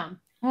their sound.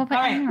 Well, but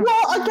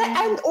Well,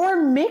 again,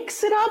 or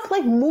mix it up,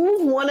 like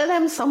move one of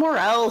them somewhere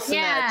else in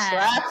that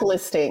track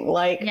listing.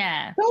 Like,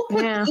 don't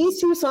put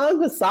these two songs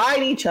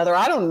beside each other.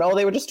 I don't know.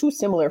 They were just too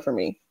similar for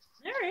me.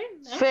 All right.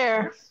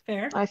 Fair.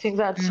 I think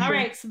that's all true.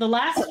 right. So the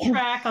last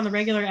track on the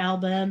regular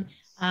album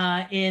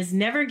is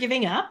Never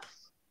Giving Up.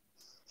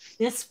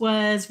 This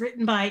was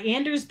written by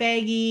Anders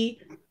Bagge,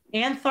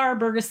 Anthar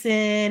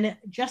Bergeson,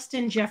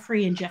 Justin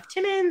Jeffrey, and Jeff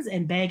Timmons,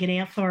 and Bagge and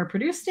Anthar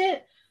produced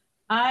it.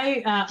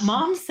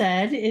 Mom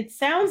said it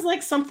sounds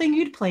like something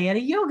you'd play at a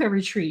yoga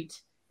retreat.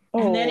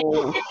 And then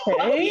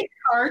it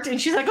cart,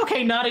 and she's like,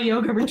 okay, not a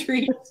yoga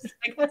retreat.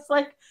 Like, that's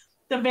like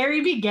the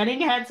very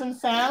beginning had some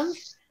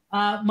sounds.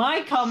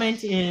 My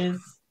comment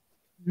is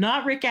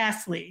not Rick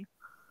Astley.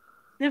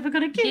 Never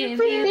gonna give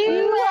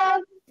you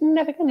up.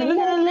 Never gonna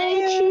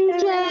let you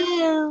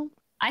down.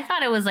 I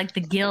thought it was like the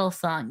Gill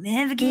song.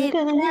 Never give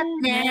up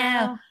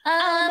now.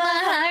 All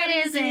my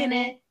heart is in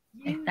it.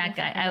 Like that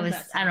guy. I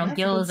don't know.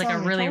 Gil is like a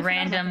really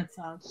random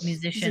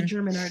musician. He's a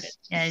German artist.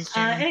 Yeah, he's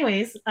German.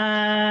 Anyways,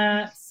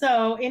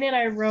 so in it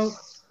I wrote,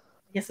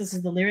 I guess this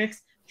is the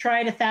lyrics.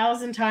 Tried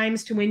 1,000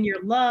 times to win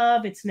your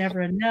love. It's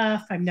never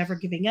enough. I'm never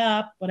giving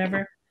up.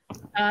 Whatever.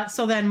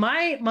 So then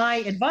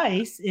my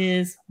advice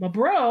is, my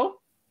bro,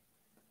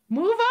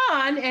 move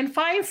on and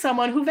find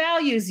someone who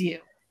values you.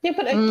 Yeah,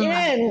 but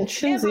again,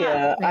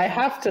 Chinzia, I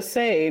have to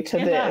say to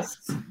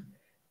this,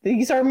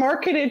 these are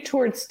marketed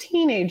towards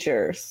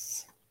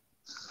teenagers.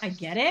 I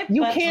get it.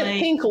 You but can't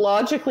think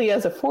logically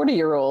as a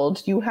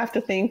 40-year-old. You have to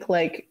think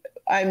like,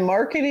 I'm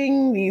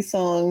marketing these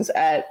songs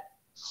at,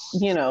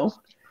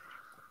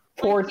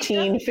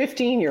 14,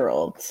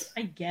 15-year-olds.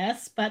 I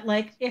guess, but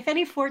like, if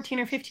any 14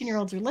 or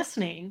 15-year-olds are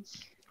listening,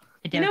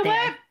 you know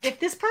what? If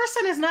this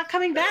person is not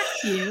coming back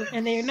to you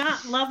and they're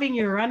not loving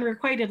your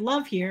unrequited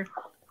love here,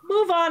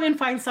 move on and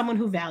find someone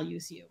who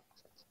values you,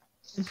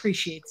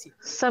 appreciates you.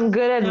 Some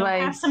good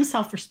advice. Have some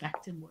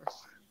self-respect and worth.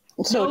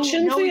 So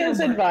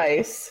Chinzia's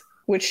advice,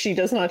 which she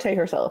does not take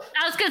herself.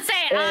 I was going to say,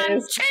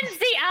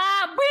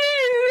 Chinzia.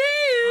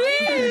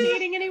 Are you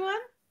dating anyone?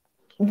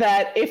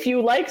 That if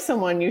you like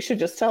someone, you should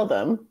just tell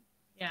them.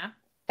 Yeah.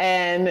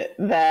 And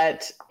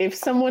that if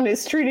someone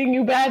is treating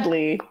you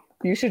badly,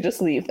 you should just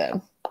leave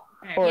them.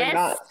 Or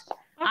not.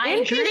 I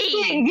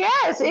interesting.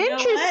 Yes,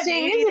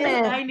 interesting, isn't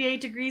it?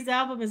 98 Degrees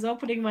album is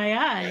opening my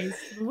eyes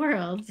to the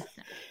world.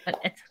 But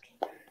it's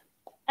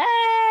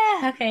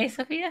okay. Okay,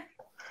 Sophia.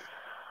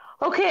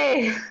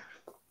 Okay.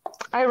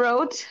 I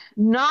wrote,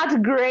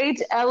 not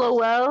great,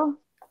 LOL,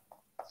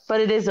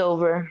 but it is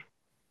over.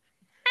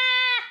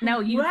 No,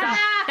 you thought.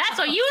 That's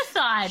what you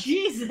thought.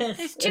 Jesus.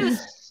 There's two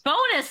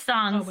bonus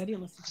songs. Oh, why do you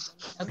listen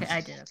to them? Okay,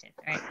 I did. Okay,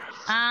 all right.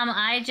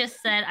 I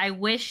just said I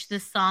wish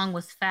this song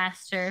was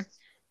faster.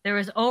 There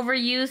was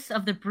overuse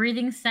of the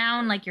breathing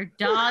sound, like your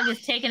dog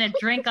is taking a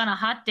drink on a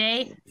hot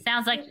day.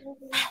 Sounds like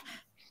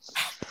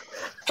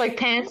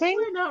panting.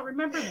 I not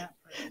remember that.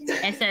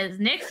 It says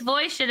Nick's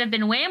voice should have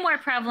been way more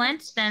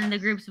prevalent than the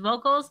group's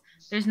vocals.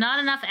 There's not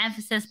enough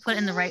emphasis put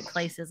in the right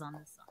places on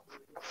this song.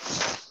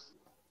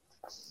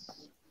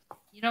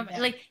 You know,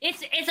 like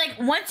it's like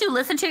once you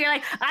listen to it, you're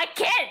like, I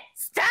can't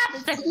stop.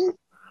 It's like,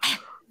 I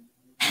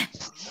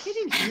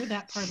didn't hear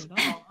that part at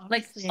all.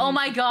 Like, Honestly, oh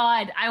my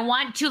god, I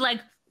want to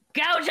like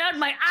gouge out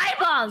my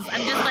eyeballs.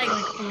 I'm just like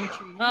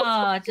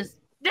oh, just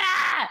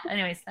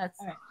Anyways, that's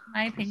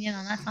my opinion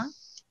on that song.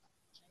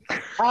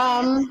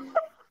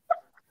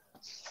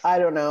 I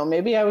don't know.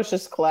 Maybe I was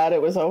just glad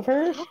it was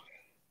over.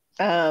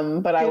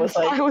 But I was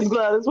like, I was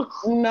glad as well.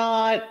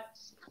 Not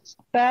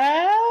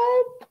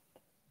bad.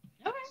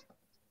 Okay.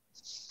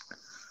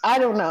 I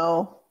don't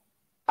know.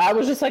 I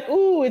was just like,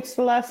 ooh, it's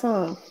the last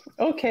song.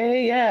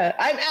 Okay, yeah.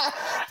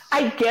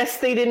 I guess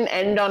they didn't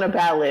end on a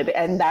ballad,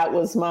 and that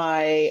was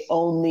my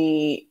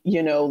only,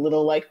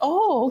 little like,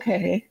 oh,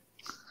 okay.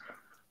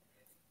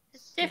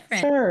 It's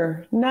different.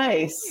 Sure,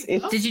 nice.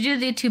 Did you do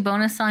the 2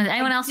 bonus songs?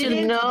 Anyone else do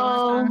the 2 bonus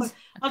songs?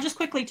 I'll just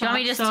quickly talk. Do you want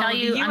me to just tell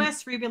you? The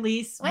U.S.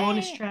 re-release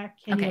bonus track,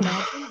 Can You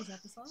Imagine? Is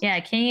that the song? Yeah,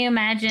 Can You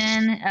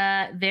Imagine?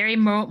 Very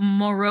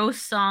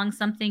morose song,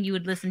 something you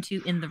would listen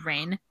to in the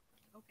rain.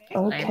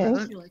 Okay.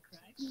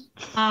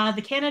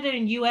 The Canada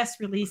and U.S.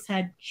 release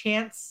had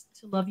Chance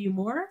to Love You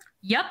More.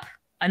 Yep.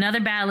 Another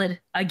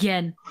ballad.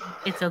 Again.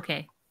 It's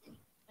okay.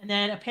 And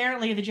then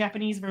apparently the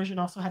Japanese version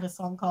also had a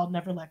song called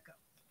Never Let Go.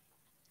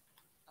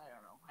 I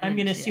don't know. I'm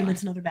going to assume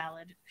it's another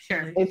ballad.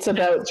 Sure. It's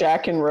about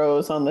Jack and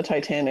Rose on the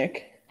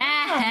Titanic.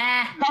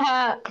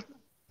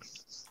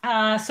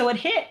 So it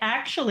hit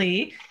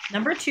actually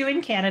number 2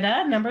 in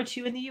Canada, number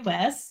 2 in the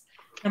US,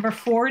 number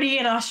 40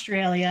 in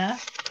Australia,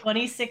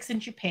 26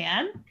 in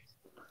Japan.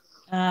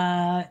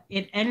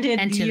 It ended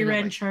the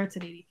year-end charts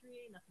at 83.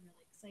 Nothing really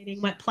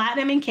exciting. Went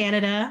platinum in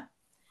Canada,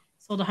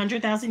 sold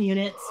 100,000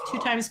 units. 2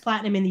 times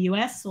platinum in the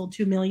US, sold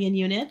 2 million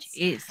units.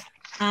 Jeez.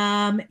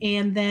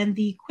 And then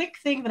the quick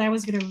thing that I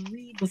was going to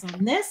read was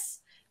on this.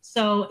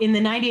 So in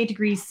the 98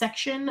 Degrees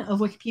section of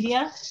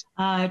Wikipedia,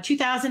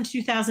 2000 to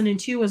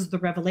 2002 was The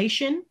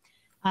Revelation.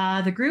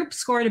 The group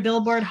scored a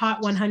Billboard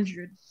Hot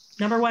 100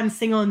 #1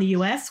 single in the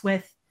US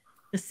with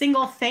the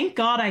single Thank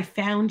God I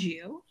Found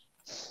You.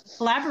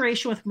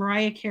 Collaboration with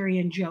Mariah Carey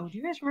and Joe. Do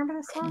you guys remember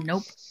this song?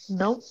 Nope.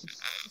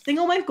 The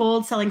single went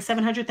gold, selling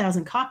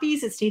 700,000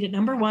 copies. It stayed at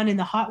 #1 in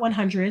the Hot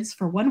 100s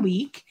for 1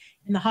 week,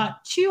 in the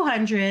Hot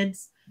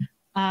 200s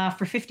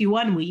for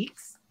 51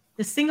 weeks.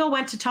 The single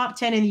went to top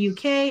 10 in the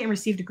UK and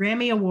received a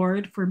Grammy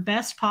Award for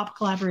Best Pop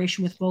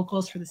Collaboration with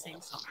Vocals for the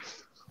same song.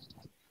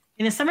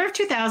 In the summer of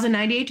 2000,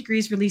 98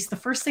 Degrees released the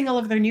first single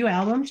of their new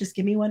album,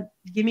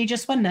 Give Me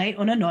Just One Night,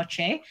 Una Noche.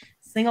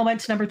 The single went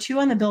to #2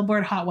 on the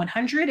Billboard Hot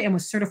 100 and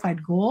was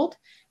certified gold.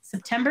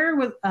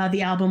 September,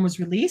 the album was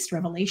released,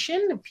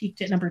 Revelation. It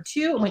peaked at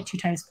 #2 and went 2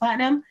 times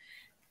platinum.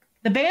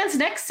 The band's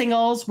next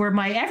singles were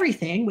My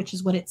Everything, which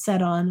is what it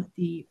said on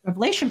the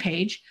Revelation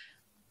page.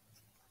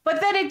 But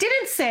then it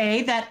didn't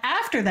say that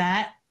after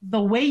that,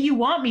 The Way You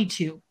Want Me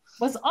To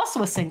was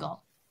also a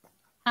single.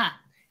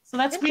 So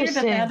that's weird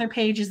that the other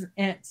page is.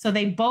 So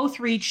they both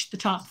reached the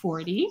top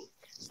 40.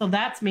 So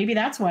maybe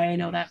that's why I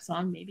know that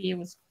song. Maybe it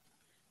was.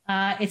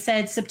 It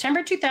said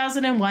September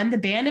 2001, the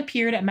band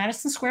appeared at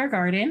Madison Square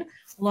Garden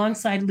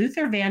alongside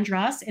Luther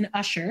Vandross and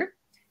Usher,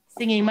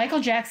 singing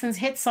Michael Jackson's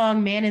hit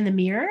song Man in the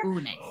Mirror.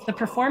 Ooh, nice. The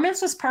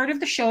performance was part of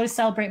the show to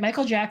celebrate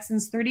Michael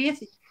Jackson's 30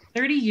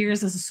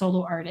 years as a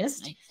solo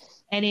artist. Nice.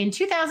 And in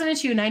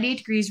 2002, 98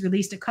 Degrees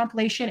released a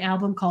compilation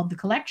album called The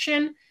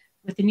Collection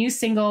with the new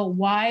single,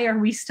 Why Are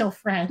We Still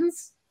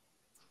Friends?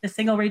 The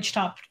single reached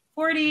top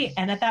 40,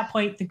 and at that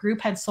point, the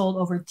group had sold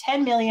over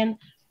 10 million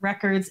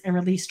records and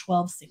released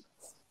 12 singles.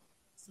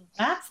 So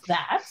that's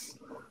that.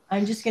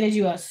 I'm just going to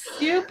do a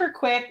super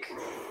quick,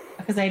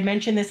 because I had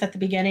mentioned this at the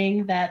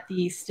beginning, that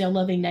the Still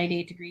Loving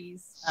 98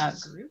 Degrees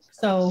group.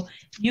 So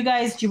you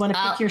guys, do you want to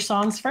pick your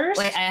songs first?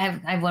 Wait, I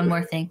have one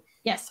more thing.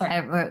 Yes,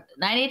 sorry.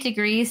 98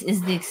 Degrees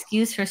is the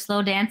excuse for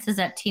slow dances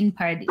at teen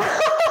parties.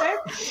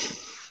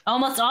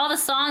 Almost all the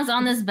songs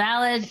on this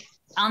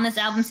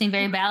album seem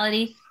very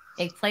ballady.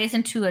 It plays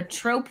into a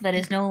trope that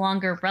is no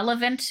longer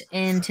relevant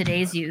in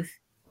today's youth.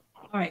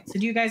 All right. So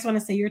do you guys want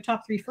to say your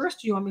top 3 first,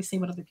 or do you want me to say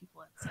what other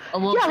people have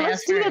said?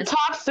 Let's do the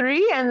top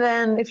 3, and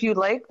then if you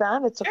like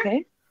that, it's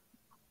okay.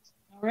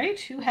 All right.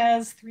 Who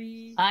has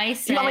 3? I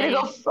say. You want me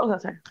to go? Oh,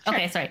 sorry.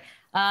 Okay, sorry.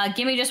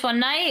 Give Me Just One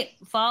Night,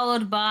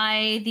 followed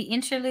by The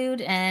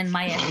Interlude and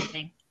My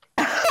Everything.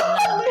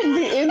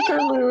 The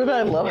Interlude,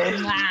 I love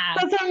it. Wow.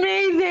 That's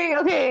amazing.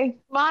 Okay,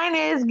 mine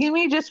is Give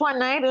Me Just One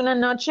Night, Una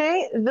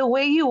Noche, The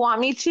Way You Want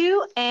Me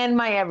To, and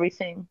My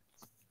Everything.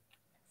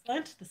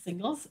 Excellent. The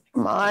singles.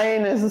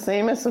 Mine is the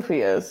same as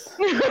Sophia's.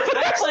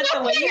 I put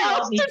The Way You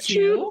Want Me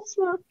To.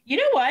 You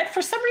know what?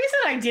 For some reason,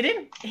 I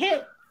didn't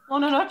hit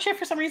Una Noche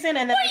for some reason,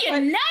 and then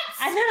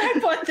I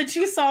put the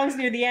 2 songs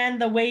near the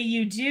end, The Way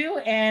You Do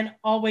and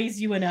Always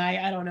You and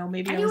I don't know,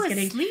 maybe I was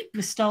getting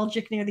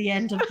nostalgic near the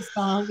end of the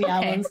song, the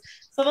albums.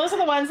 So those are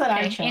the ones that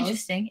I chose.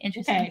 Interesting.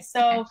 Okay,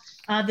 so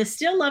the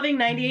Still Loving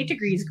 98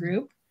 Degrees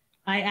group,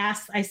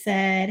 I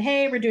said,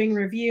 hey, we're doing a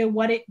review.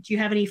 Do you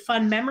have any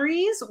fun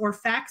memories or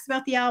facts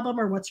about the album,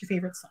 or what's your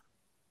favorite song?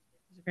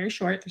 It's very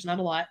short. There's not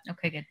a lot.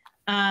 Okay, good.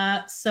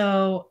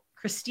 So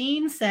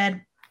Christine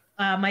said,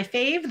 my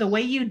fave, The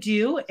Way You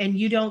Do and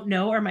You Don't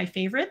Know are my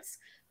favorites.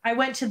 I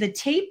went to the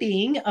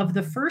taping of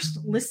the first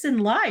listen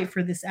live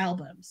for this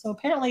album. So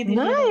apparently they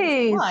did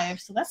it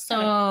live. So that's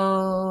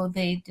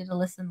they did a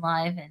listen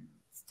live and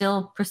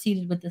still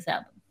proceeded with this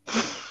album.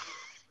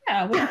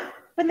 Yeah,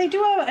 when they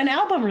do an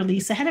album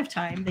release ahead of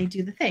time, they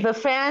do the thing. The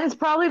fans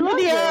probably love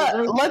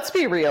it. Let's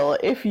be real.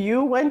 If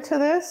you went to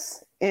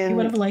this in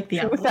would have liked the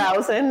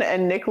 2000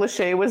 and Nick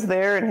Lachey was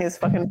there in his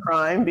fucking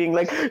prime being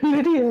like,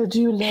 Lydia,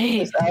 do you love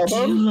this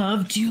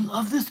album? Do you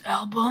love this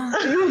album?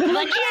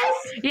 Like,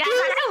 yes,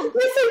 I do.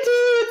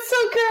 It's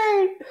so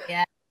great.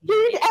 Yeah.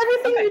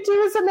 Everything you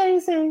do is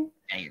amazing.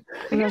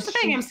 Here's the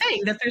thing, I'm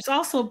saying that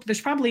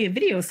there's probably a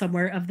video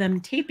somewhere of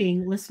them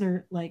taping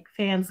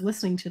fans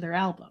listening to their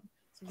album.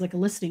 So it's like a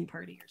listening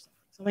party or something.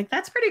 So like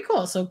that's pretty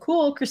cool. So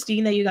cool,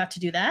 Christine, that you got to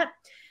do that.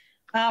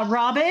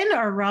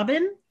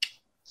 Robin,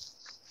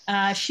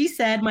 she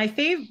said my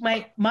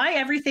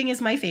everything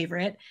is my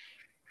favorite.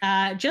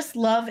 Just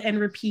love and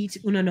repeat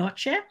Una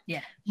Noche.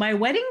 Yeah. My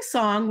wedding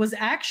song was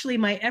actually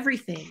my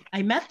everything.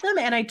 I met them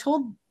and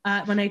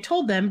when I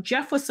told them,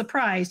 Jeff was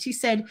surprised. He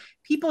said,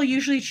 people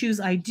usually choose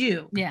I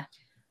do. Yeah.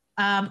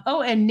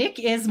 And Nick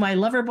is my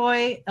lover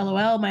boy.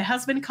 LOL. My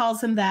husband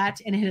calls him that,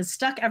 and it has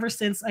stuck ever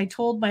since. I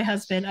told my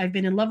husband I've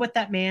been in love with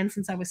that man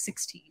since I was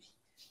 16.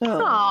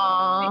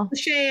 Aww.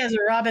 Cliche as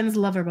Robin's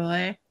lover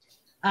boy.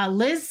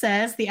 Liz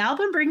says, the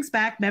album brings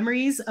back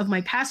memories of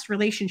my past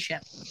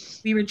relationship.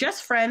 We were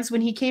just friends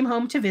when he came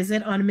home to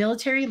visit on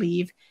military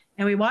leave,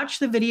 and we watched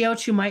the video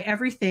to My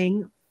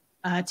Everything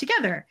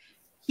together.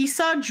 He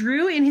saw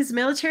Drew in his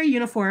military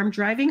uniform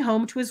driving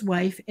home to his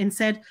wife and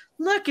said,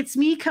 look, it's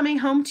me coming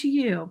home to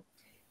you.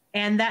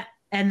 And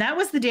that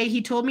was the day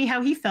he told me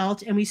how he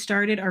felt, and we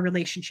started our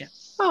relationship.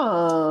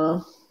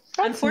 Oh,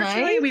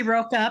 unfortunately, nice. We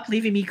broke up,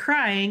 leaving me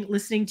crying,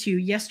 listening to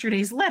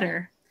Yesterday's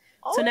Letter.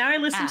 So now I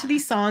listen to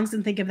these songs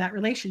and think of that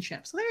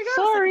relationship. So there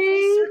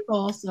you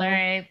go.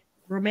 Sorry. So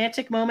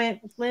romantic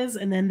moment with Liz,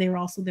 and then they were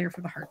also there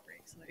for the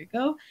heartbreak. So there you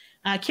go.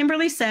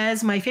 Kimberly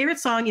says, my favorite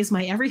song is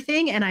My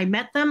Everything, and I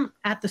met them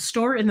at the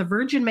store in the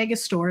Virgin Mega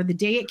Store the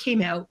day it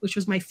came out, which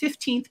was my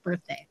 15th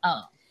birthday.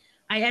 Oh.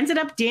 I ended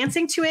up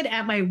dancing to it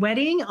at my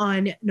wedding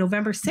on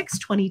November 6,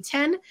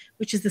 2010,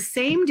 which is the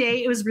same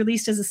day it was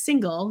released as a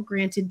single,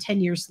 granted 10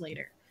 years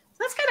later. So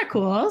that's kind of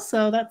cool.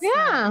 So that's,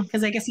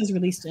 because I guess it was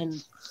released in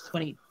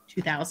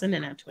 2000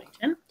 and now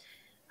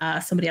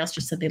 2010. Somebody else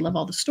just said they love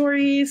all the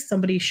stories.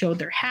 Somebody showed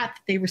their hat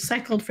that they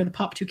recycled for the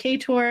Pop 2K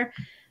tour.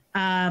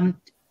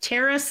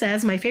 Tara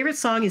says, my favorite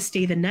song is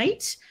Stay the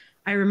Night.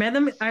 I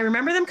remember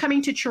them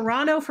coming to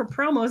Toronto for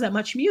promos at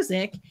Much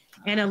Music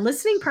and a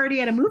listening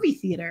party at a movie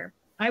theater.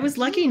 I was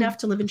lucky enough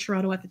to live in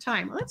Toronto at the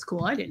time. Well, that's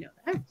cool. I didn't know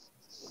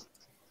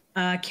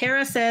that.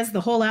 Kara says, the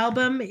whole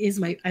album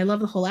is I love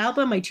the whole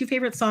album. My 2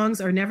 favorite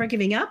songs are Never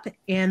Giving Up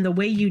and The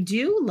Way You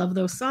Do. Love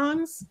those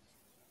songs.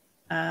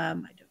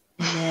 And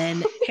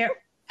then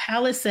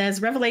Palace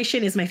says,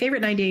 Revelation is my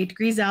favorite 98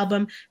 Degrees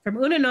album. From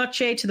Una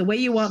Noche to The Way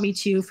You Want Me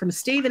To, from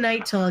Stay the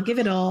Night till I'll Give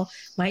It All,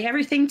 my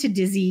everything to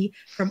Dizzy,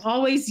 from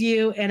Always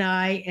You and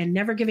I, and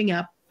Never Giving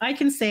Up. I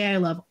can say I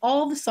love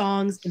all the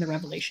songs in the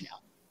Revelation album.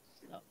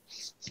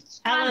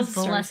 God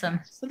bless him.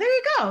 So there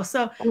you go.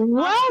 So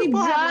lots of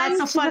people have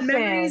lots of fun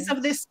memories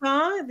of this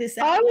song.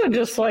 I would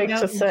just like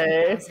to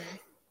say,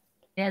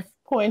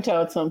 point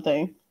out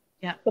something.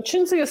 Yeah. But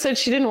Shinsuke said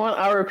she didn't want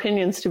our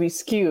opinions to be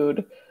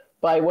skewed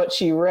by what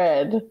she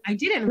read. I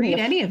didn't read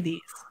any of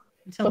these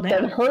until now. But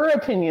then her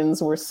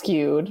opinions were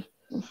skewed.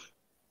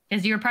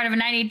 Because you were part of a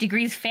 98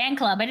 Degrees fan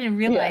club. I didn't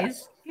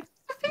realize. Yeah.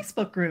 It's a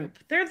Facebook group.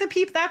 They're the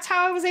people. That's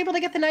how I was able to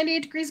get the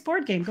 98 Degrees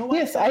board game. Go watch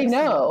Yes, I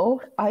know.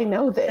 I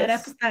know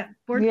this. That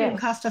board game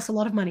cost us a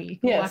lot of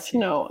money. Go watch it.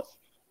 No.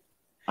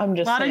 I'm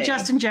just a lot saying, of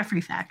Justin Jeffrey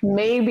facts.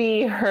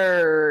 Maybe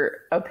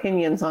her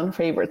opinions on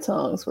favorite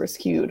songs were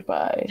skewed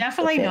by.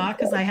 Definitely not,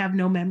 because I have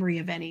no memory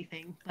of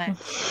anything. But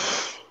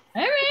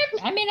all right.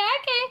 I mean,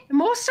 okay.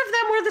 Most of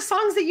them were the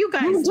songs that you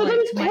guys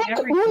didn't pick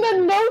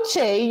Una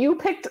Noche. You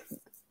picked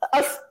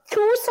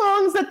 2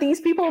 songs that these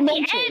people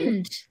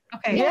mentioned.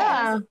 Okay.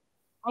 Yeah.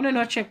 Una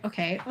Noche.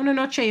 Okay. Una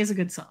Noche is a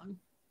good song.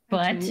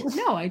 But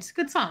no, it's a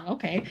good song.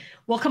 Okay.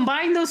 Well,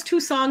 combine those 2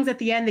 songs at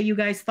the end that you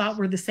guys thought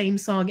were the same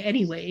song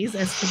anyways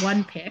as the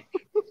one pick.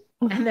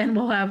 And then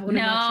we'll have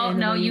Una Noche.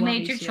 No, you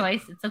made your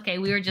choice. It's okay.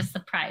 We were just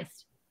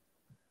surprised.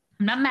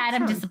 I'm not mad.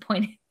 I'm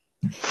disappointed.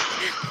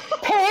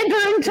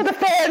 Pandering to the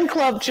fan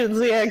club,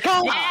 Chinzia.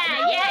 Come on.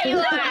 Yeah, you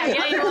are.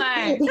 Yeah, you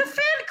are. The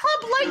fan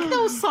club like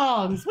those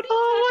songs. What are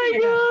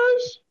you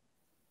Oh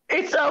my gosh.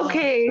 It's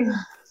okay.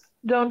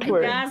 Don't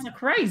worry. You guys are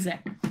crazy.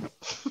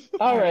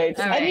 All right.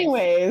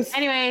 Anyways,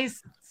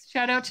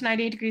 shout out to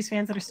 98 Degrees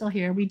fans that are still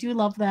here. We do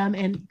love them,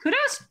 and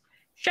kudos.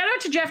 Shout out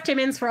to Jeff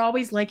Timmons for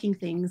always liking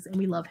things, and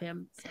we love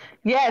him.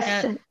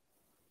 Yes. Love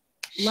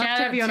to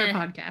have you on our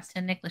podcast.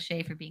 To Nick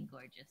Lachey for being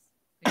gorgeous.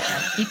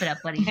 Keep it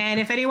up, buddy. And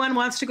if anyone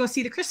wants to go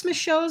see the Christmas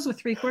shows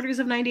with 3/4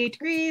 of 98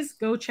 Degrees,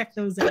 go check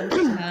those out.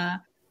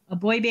 A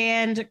boy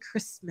band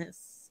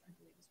Christmas, I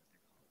believe is what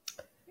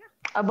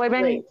they're called. A boy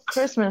band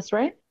Christmas,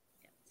 right?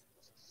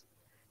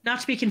 Not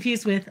to be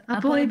confused with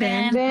a boy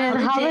band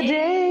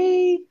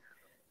holiday.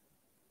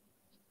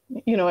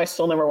 You know, I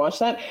still never watched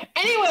that.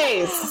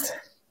 Anyways,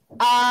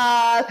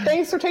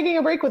 thanks for taking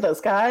a break with us,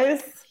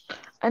 guys.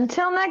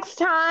 Until next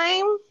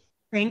time.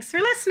 Thanks for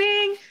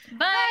listening.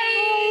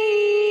 Bye.